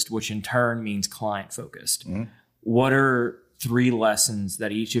focused, which in turn means client focused. Mm-hmm. What are 3 lessons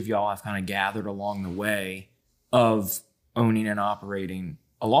that each of y'all have kind of gathered along the way of owning and operating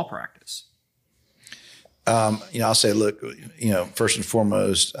a law practice? I'll say, look, first and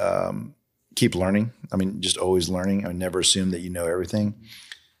foremost, keep learning. I mean, just always learning. I never assume that you know everything.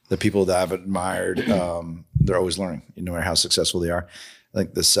 The people that I've admired, they're always learning, no matter how successful they are. I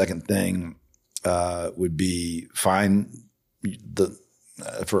think the second thing would be for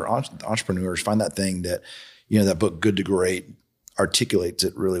entrepreneurs, find that thing that, that book, Good to Great, articulates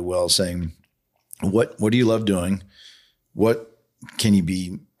it really well, saying, what do you love doing? What can you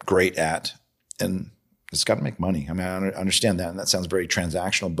be great at? And it's got to make money. I mean, I understand that, and that sounds very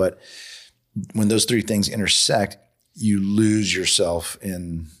transactional, but when those 3 things intersect, you lose yourself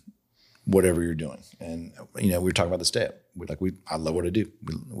in whatever you're doing. And, we were talking about this today. I love what I do.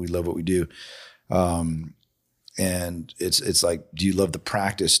 We love what we do. And it's like, do you love the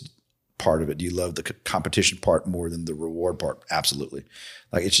practice part of it? Do you love the competition part more than the reward part? Absolutely.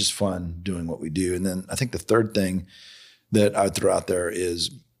 Like, it's just fun doing what we do. And then I think the third thing that I would throw out there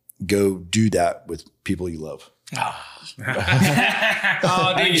is go do that with people you love. Oh,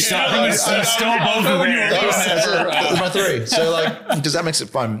 dude, you stole both of Those are my 3. So because that makes it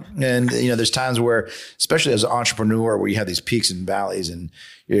fun. And, there's times where, especially as an entrepreneur, where you have these peaks and valleys and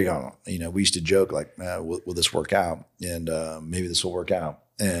you're going, we used to joke like, will this work out? And maybe this will work out.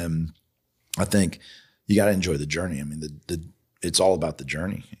 And I think you got to enjoy the journey. I mean, it's all about the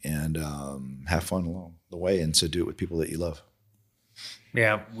journey, and have fun along the way. And so do it with people that you love.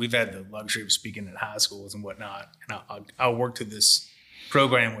 Yeah, we've had the luxury of speaking at high schools and whatnot. And I'll work through this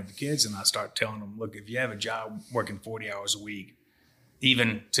program with the kids, and I start telling them, look, if you have a job working 40 hours a week,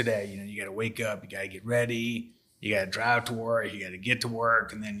 even today, you got to wake up, you got to get ready, you got to drive to work, you got to get to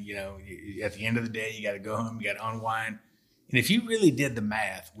work. And then, at the end of the day, you got to go home, you got to unwind. And if you really did the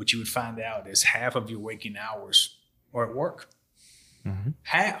math, what you would find out is half of your waking hours are at work. Mm-hmm.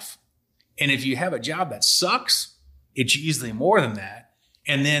 Half. And if you have a job that sucks, it's usually more than that.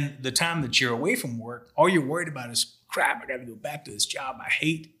 And then the time that you're away from work, all you're worried about is, crap, I got to go back to this job I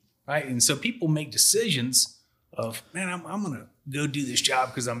hate, right? And so people make decisions of, man, I'm going to go do this job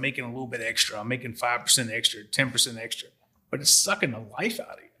because I'm making a little bit extra. I'm making 5% extra, 10% extra. But it's sucking the life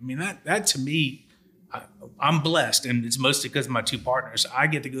out of you. I mean, that to me, I'm blessed. And it's mostly because of my 2 partners. I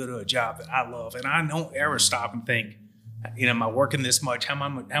get to go to a job that I love. And I don't ever stop and think, am I working this much? How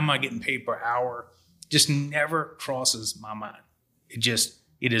am I getting paid per hour? Just never crosses my mind.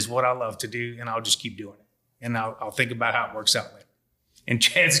 It is what I love to do, and I'll just keep doing it. And I'll think about how it works out later. And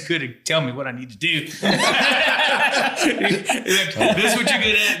Chad's good at telling me what I need to do. This is what you're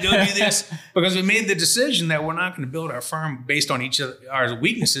good at, go do this. Because we made the decision that we're not going to build our firm based on each of our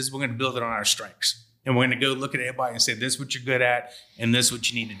weaknesses. We're going to build it on our strengths. And we're going to go look at everybody and say, this is what you're good at, and this is what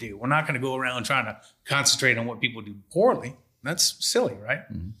you need to do. We're not going to go around trying to concentrate on what people do poorly. That's silly, right?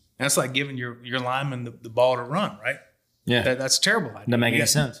 Mm-hmm. That's like giving your lineman the ball to run, right? Yeah, that's a terrible idea. Doesn't make any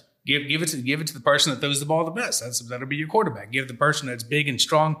sense. Give it to the person that throws the ball the best. That'll be your quarterback. Give the person that's big and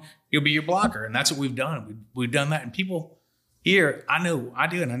strong, he'll be your blocker, and that's what we've done. We've done that, and people here, I know I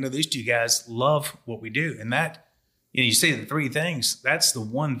do, and I know these 2 guys love what we do. And that, you say the 3 things. That's the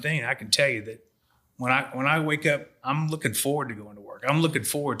one thing I can tell you that when I wake up, I'm looking forward to going to work. I'm looking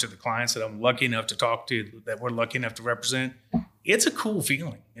forward to the clients that I'm lucky enough to talk to, that we're lucky enough to represent. It's a cool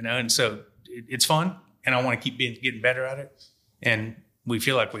feeling, and so it's fun. And I want to keep getting better at it. And we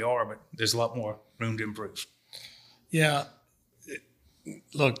feel like we are, but there's a lot more room to improve. Yeah.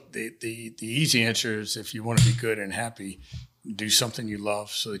 Look, the easy answer is, if you want to be good and happy, do something you love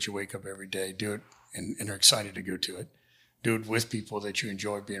so that you wake up every day, do it and are excited to go to it. Do it with people that you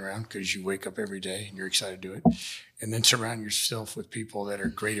enjoy being around, because you wake up every day and you're excited to do it. And then surround yourself with people that are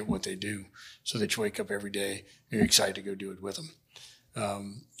great at what they do so that you wake up every day and you're excited to go do it with them.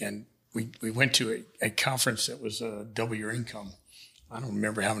 And we went to a conference that was Double Your Income. I don't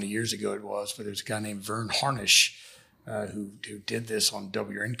remember how many years ago it was, but there's a guy named Vern Harnish who did this on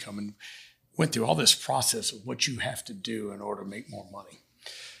Double Your Income and went through all this process of what you have to do in order to make more money.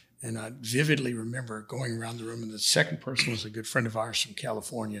 And I vividly remember going around the room, and the second person was a good friend of ours from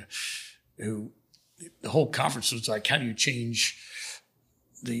California, who the whole conference was like, how do you change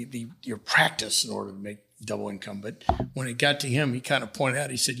your practice in order to make double income? But when it got to him, he kind of pointed out,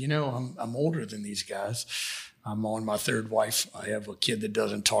 he said, I'm older than these guys. I'm on my 3rd wife. I have a kid that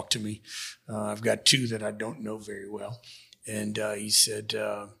doesn't talk to me. I've got 2 that I don't know very well. And he said,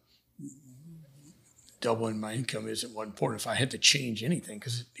 doubling my income isn't what important. If I had to change anything,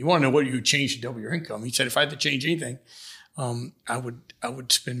 because you want to know what you would change to double your income. He said, if I had to change anything, I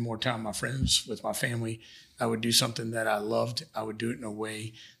would spend more time with my friends, with my family. I would do something that I loved. I would do it in a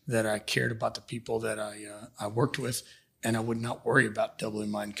way that I cared about the people that I worked with, and I would not worry about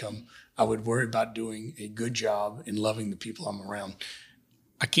doubling my income. I would worry about doing a good job and loving the people I'm around.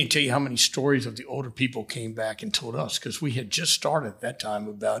 I can't tell you how many stories of the older people came back and told us, because we had just started at that time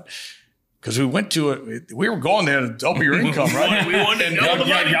about, because we went to it, we were going there to double your income, right? We wanted to double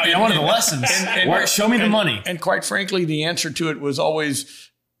the money. Y'all wanted the lessons. Show me the money. And quite frankly, the answer to it was always,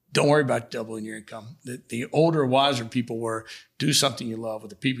 don't worry about doubling your income. The older, wiser people were, do something you love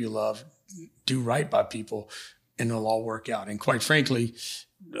with the people you love, do right by people, and it'll all work out. And quite frankly,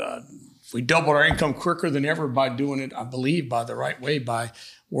 we doubled our income quicker than ever by doing it, I believe, by the right way, by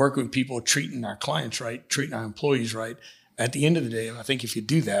working with people, treating our clients right, treating our employees right. At the end of the day, I think if you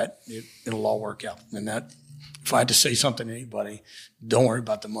do that, it'll all work out. And that, if I had to say something to anybody, don't worry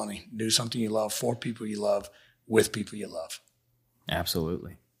about the money. Do something you love for people you love with people you love.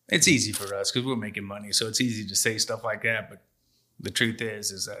 Absolutely. It's easy for us because we're making money, so it's easy to say stuff like that. But the truth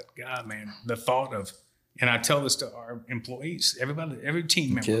is that, God, man, the thought of, and I tell this to our employees, everybody, every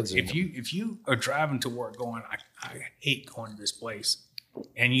team member, Kids, if you are driving to work going, I hate going to this place,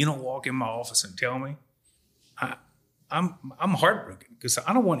 and you don't walk in my office and tell me, I'm heartbroken because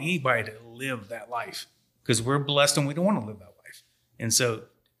I don't want anybody to live that life, because we're blessed and we don't want to live that life. And so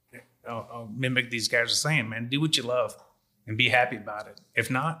I'll mimic these guys are saying, man, do what you love and be happy about it.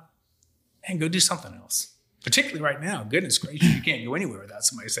 If not, man, go do something else. Particularly right now, goodness gracious, you can't go anywhere without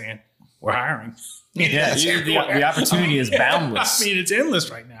somebody saying, we're hiring. Yeah, the opportunity is boundless. I mean, it's endless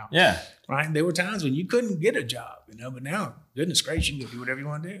right now. Yeah. Right? There were times when you couldn't get a job, but now, goodness gracious, you can go do whatever you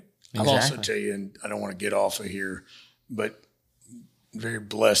want to do. I'll also tell you, and I don't want to get off of here, but very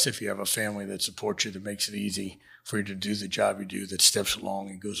blessed if you have a family that supports you, that makes it easy for you to do the job you do, that steps along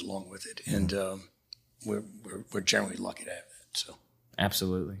and goes along with it. And we're generally lucky to have that. So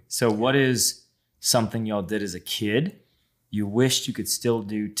Absolutely. So what is something y'all did as a kid you wished you could still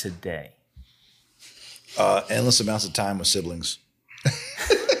do today? Endless amounts of time with siblings.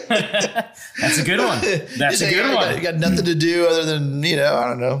 That's a good one. That's a good one. You got nothing to do other than, I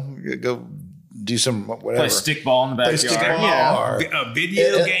don't know, go do some whatever. Play stickball in the backyard. A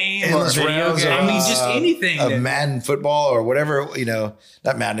video game or a video game. I mean, just anything. A Madden football or whatever,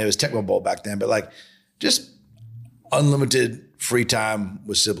 not Madden, it was Tecmo Bowl back then, but like just unlimited free time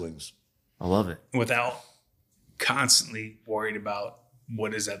with siblings. I love it. Without constantly worried about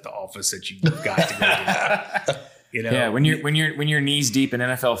what is at the office that you've got to go do. Yeah, when you're knees deep in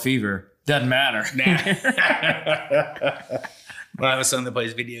NFL fever, doesn't matter. Well, I have a son that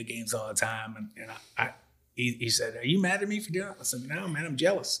plays video games all the time, and he said, "Are you mad at me for doing it?" I said, "No, man, I'm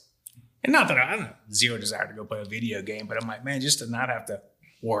jealous." And not that I have zero desire to go play a video game, but I'm like, man, just to not have to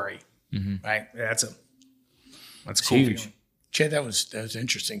worry, right? That's cool. Huge. Feeling. Chad, that was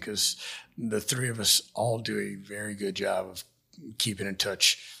interesting, because the three of us all do a very good job of keeping in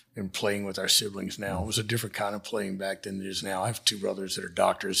touch and playing with our siblings now. It was a different kind of playing back than it is now. I have two brothers that are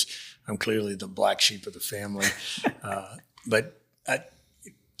doctors. I'm clearly the black sheep of the family. But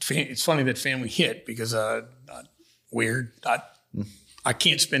it's funny that family hit, because weird. I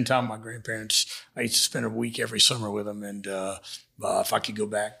can't spend time with my grandparents. I used to spend a week every summer with them, and if I could go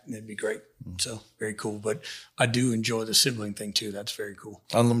back, that'd be great. So very cool. But I do enjoy the sibling thing too. That's very cool.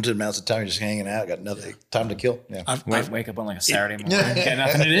 Unlimited amounts of time, just hanging out. Got nothing time to kill. Yeah, Wake up on like a Saturday morning, got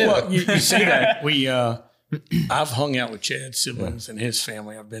nothing to do. Well, you say that. I've hung out with Chad's siblings and his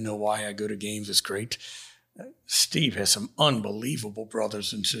family. I've been to Hawaii. I go to games. It's great. Steve has some unbelievable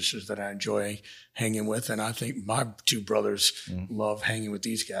brothers and sisters that I enjoy hanging with, and I think my two brothers love hanging with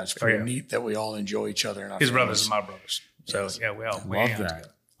these guys. Very neat that we all enjoy each other. And His brothers are my brothers, so we all love that.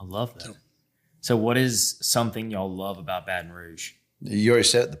 I love that. So, what is something y'all love about Baton Rouge? You already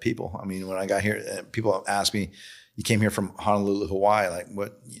said it, the people. I mean, when I got here, people ask me, "You came here from Honolulu, Hawaii. Like,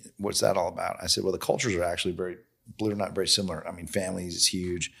 what's that all about?" I said, "Well, the cultures are actually believe it or not, very similar. I mean, families is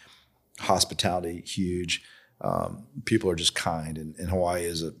huge, hospitality huge." People are just kind, and Hawaii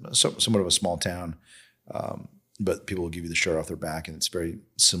is somewhat of a small town, but people will give you the shirt off their back, and it's very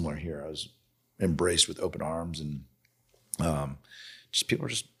similar here. I was embraced with open arms, and just people are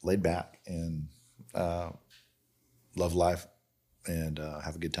just laid back and love life and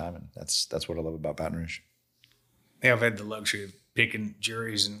have a good time, and that's what I love about Baton Rouge. Yeah, I've had the luxury of picking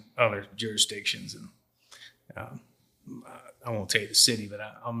juries in other jurisdictions, and I won't tell you the city, but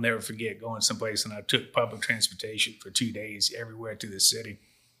I'll never forget going someplace, and I took public transportation for 2 days everywhere through the city.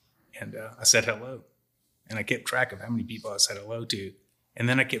 And I said hello. And I kept track of how many people I said hello to. And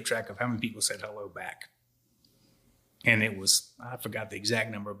then I kept track of how many people said hello back. And it was, I forgot the exact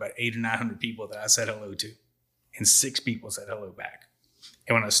number, but 800 or 900 people that I said hello to. and 6 people said hello back.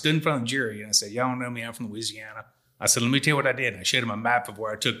 And when I stood in front of the jury and I said, y'all don't know me, I'm from Louisiana. I said, let me tell you what I did. And I showed them a map of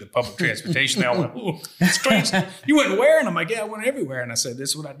where I took the public transportation. They all went, ooh, that's crazy. You went where? And I'm like, yeah, I went everywhere. And I said, this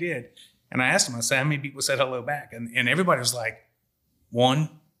is what I did. And I asked them, I said, how many people said hello back? And everybody was like, 1,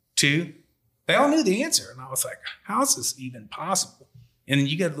 2. They all knew the answer. And I was like, how is this even possible? And then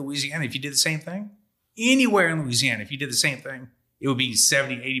you go to Louisiana, if you did the same thing, anywhere in Louisiana, if you did the same thing, it would be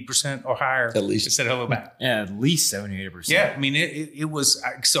 70, 80% or higher. At least. That said hello back. Yeah, at least 70, 80%. Yeah, I mean, it was,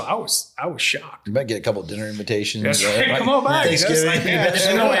 so I was shocked. You might get a couple of dinner invitations. That's right. Come on back. Thanksgiving. That's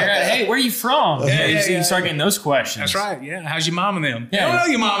like, Hey, where are you from? Yeah, You start getting those questions. That's right. Yeah. How's your mom and them? Yeah. I don't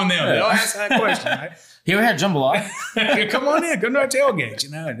know your mom and them. They all ask that question, right? You ever had jambalaya? Yeah, come on in. Come to our tailgate,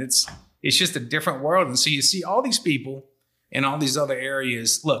 and it's just a different world. And so you see all these people in all these other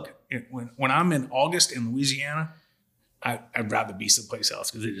areas. Look, when I'm in August in Louisiana, I'd rather be someplace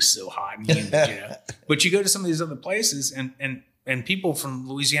else because it is so hot and humid, But you go to some of these other places and people from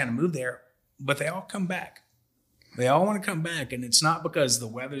Louisiana move there, but they all come back. They all want to come back. And it's not because the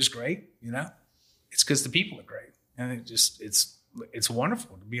weather's great, it's because the people are great. And it's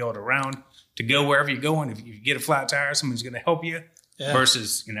wonderful to be able to go wherever you're going. If you get a flat tire, somebody's going to help you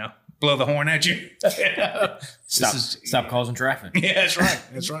versus, blow the horn at you. Stop causing traffic. Yeah, that's right.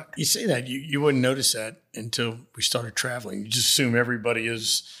 That's right. You say that, you wouldn't notice that until we started traveling. You just assume everybody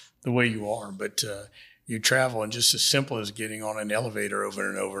is the way you are, but you travel, and just as simple as getting on an elevator over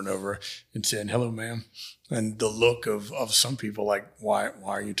and over and over and saying, hello, ma'am. And the look of some people like, why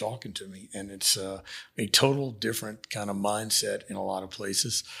are you talking to me? And it's a total different kind of mindset in a lot of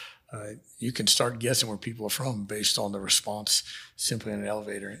places. You can start guessing where people are from based on the response simply in an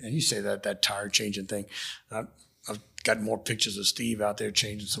elevator. And you say that tire changing thing. I've got more pictures of Steve out there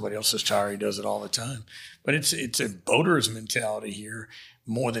changing somebody else's tire. He does it all the time. But it's a boater's mentality here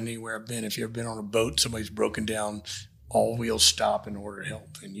more than anywhere I've been. If you've ever been on a boat, somebody's broken down, all wheels stop in order to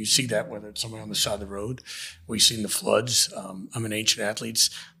help. And you see that whether it's somebody on the side of the road. We've seen the floods. I'm an Ancient Athletes.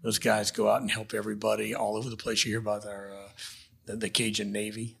 Those guys go out and help everybody all over the place. You hear about the Cajun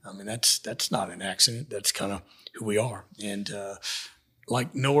Navy. I mean, that's not an accident. That's kind of who we are. And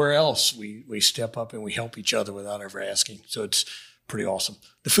like nowhere else, we step up and we help each other without ever asking. So it's pretty awesome.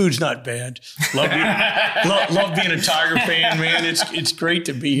 The food's not bad. Love being a Tiger fan, man. It's great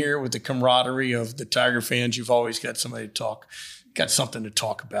to be here with the camaraderie of the Tiger fans. You've always got somebody to talk, got something to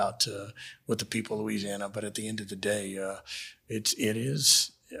talk about with the people of Louisiana. But at the end of the day, it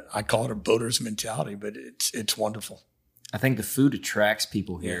is. I call it a boater's mentality, but it's wonderful. I think the food attracts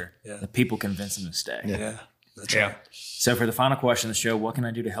people here. Yeah. The people convince them to stay. Yeah, that's right. So for the final question of the show, what can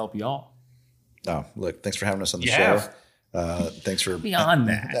I do to help y'all? Oh, look, thanks for having us on the show. Thanks for beyond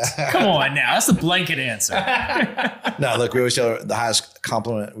that. Come on now, that's a blanket answer. No, look, we always tell the highest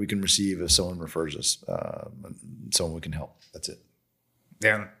compliment we can receive if someone refers us, someone we can help. That's it.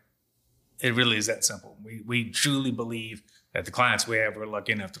 Yeah, it really is that simple. We truly believe that the clients we have, we're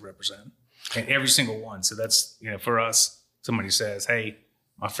lucky enough to represent, and every single one. So that's for us. Somebody says, "Hey,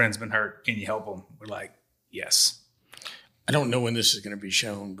 my friend's been hurt. Can you help him?" We're like, "Yes." I don't know when this is going to be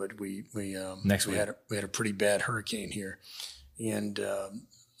shown, but we next week we had a pretty bad hurricane here, and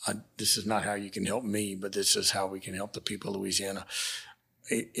this is not how you can help me, but this is how we can help the people of Louisiana.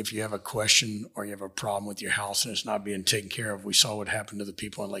 If you have a question or you have a problem with your house and it's not being taken care of, we saw what happened to the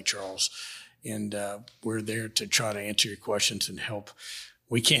people in Lake Charles, and we're there to try to answer your questions and help.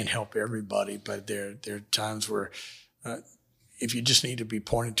 We can't help everybody, but there are times where if you just need to be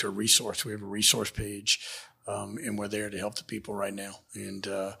pointed to a resource, we have a resource page. And we're there to help the people right now. And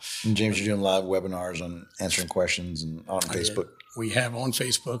James, you're doing live webinars on answering questions and on Facebook. We have on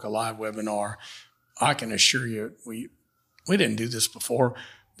Facebook a live webinar. I can assure you, we didn't do this before,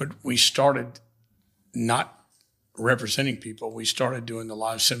 but we started not representing people. We started doing the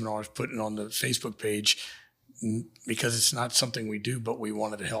live seminars, putting it on the Facebook page because it's not something we do, but we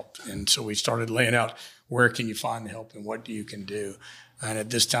wanted to help. And so we started laying out where can you find the help and what you can do. And at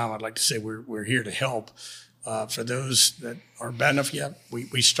this time, I'd like to say we're here to help. For those that are bad enough,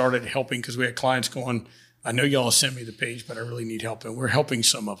 we started helping because we had clients going, I know y'all sent me the page, but I really need help. And we're helping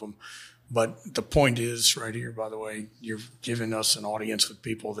some of them. But the point is right here, by the way, you're giving us an audience with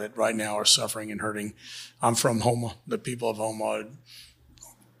people that right now are suffering and hurting. I'm from Houma. The people of Houma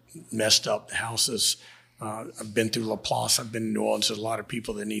messed up houses. I've been through Laplace. I've been in New Orleans. There's a lot of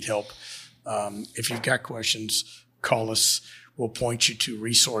people that need help. If you've got questions, call us. We'll point you to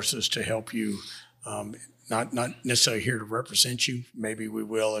resources to help you. Not necessarily here to represent you. Maybe we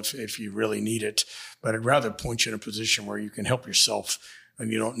will if you really need it. But I'd rather point you in a position where you can help yourself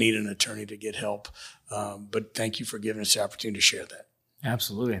and you don't need an attorney to get help. But thank you for giving us the opportunity to share that.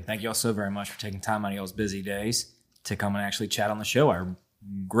 Absolutely. And thank you all so very much for taking time out of y'all's busy days to come and actually chat on the show. I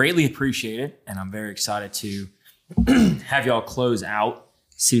greatly appreciate it. And I'm very excited to have y'all close out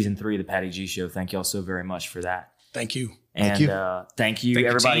season 3 of the Patty G Show. Thank y'all so very much for that. Thank you. And thank you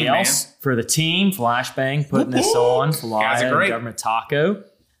everybody team, else man. for the team, Flashbang, putting this on, Guys are great. Government Taco.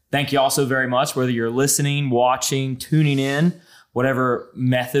 Thank you also very much, whether you're listening, watching, tuning in, whatever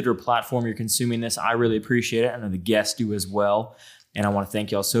method or platform you're consuming this. I really appreciate it. I know the guests do as well. And I want to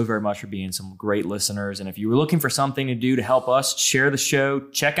thank you all so very much for being some great listeners. And if you were looking for something to do to help us, share the show,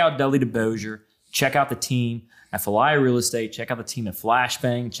 check out Dudley DeBosier, check out the team at Falaya Real Estate, check out the team at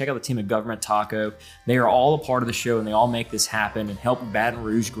Flashbang, check out the team at Government Taco. They are all a part of the show and they all make this happen and help Baton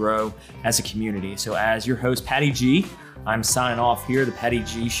Rouge grow as a community. So as your host, Patty G, I'm signing off here, the Patty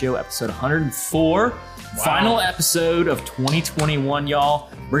G Show, episode 104. Wow. Final episode of 2021, y'all.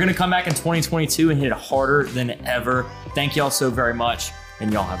 We're going to come back in 2022 and hit it harder than ever. Thank y'all so very much,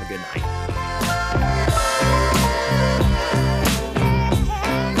 and y'all have a good night.